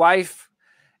so the wife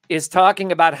is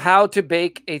talking about how to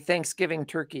bake a Thanksgiving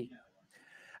turkey.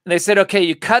 And they said, okay,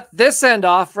 you cut this end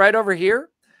off right over here.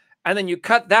 And then you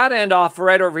cut that end off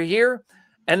right over here.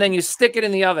 And then you stick it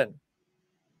in the oven.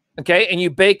 Okay. And you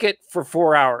bake it for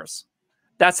 4 hours.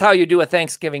 That's how you do a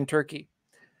Thanksgiving turkey.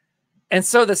 And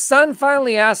so the son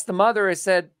finally asked the mother, I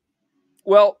said,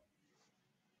 well,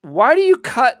 why do you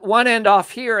cut one end off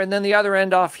here and then the other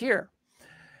end off here?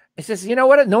 He says, you know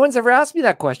what? No one's ever asked me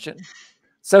that question.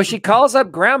 So she calls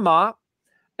up grandma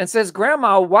and says,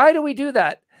 Grandma, why do we do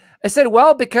that? I said,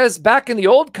 well, because back in the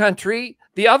old country,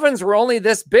 the ovens were only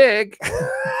this big.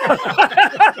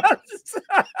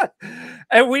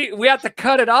 And we had to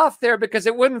cut it off there because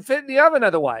it wouldn't fit in the oven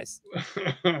otherwise.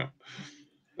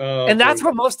 And that's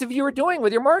what most of you are doing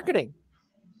with your marketing.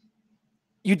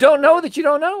 You don't know that you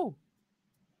don't know.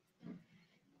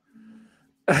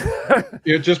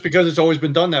 Yeah, just because it's always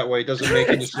been done that way doesn't make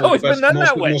it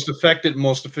the most effective,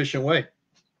 most efficient way.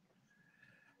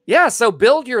 Yeah, so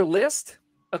build your list.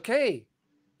 Okay.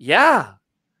 Yeah.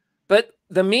 But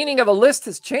the meaning of a list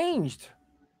has changed,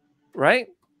 right?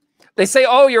 They say,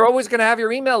 oh, you're always going to have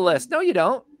your email list. No, you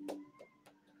don't.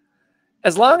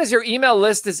 As long as your email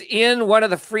list is in one of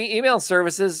the free email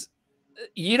services,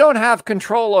 you don't have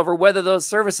control over whether those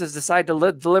services decide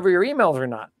to deliver your emails or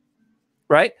not,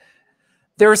 right?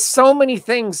 There are so many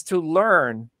things to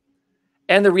learn.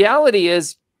 And the reality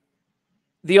is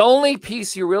the only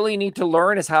piece you really need to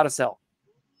learn is how to sell.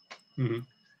 Mm-hmm.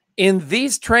 In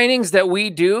these trainings that we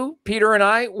do, Peter and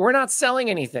I, we're not selling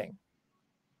anything.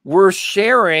 We're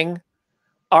sharing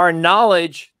our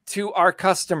knowledge to our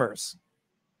customers.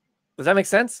 Does that make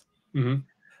sense? Mm-hmm.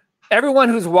 Everyone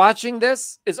who's watching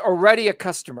this is already a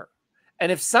customer.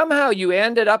 And if somehow you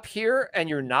ended up here and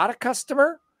you're not a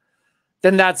customer,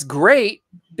 then that's great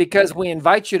because we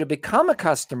invite you to become a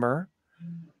customer.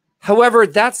 However,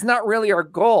 that's not really our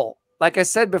goal. Like I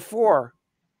said before,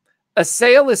 a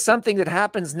sale is something that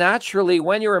happens naturally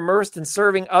when you're immersed in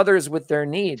serving others with their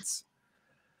needs.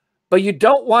 But you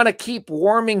don't want to keep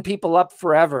warming people up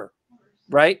forever,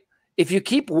 right? If you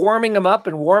keep warming them up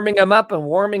and warming them up and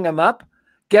warming them up,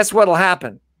 guess what will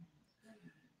happen?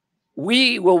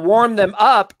 We will warm them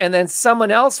up and then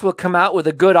someone else will come out with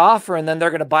a good offer and then they're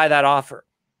going to buy that offer.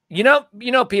 You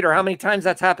know, Peter, how many times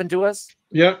that's happened to us?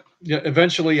 Yeah. Yeah.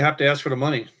 Eventually you have to ask for the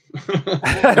money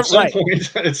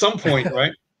at some point,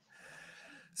 right?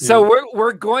 So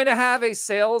we're going to have a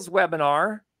sales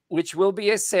webinar, which will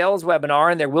be a sales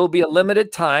webinar, and there will be a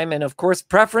limited time. And of course,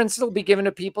 preference will be given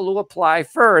to people who apply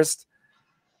first.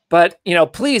 But,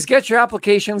 please get your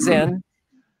applications in.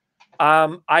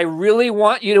 I really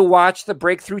want you to watch the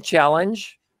Breakthrough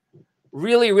Challenge.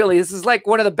 Really, really, this is like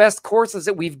one of the best courses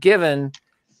that we've given.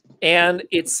 And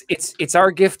it's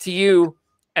our gift to you.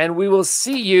 And we will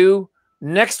see you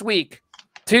next week,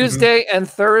 Tuesday and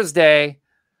Thursday,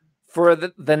 for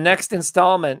the next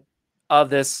installment of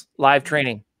this live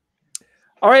training.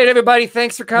 All right, everybody.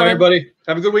 Thanks for coming. All right, everybody.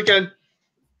 Have a good weekend.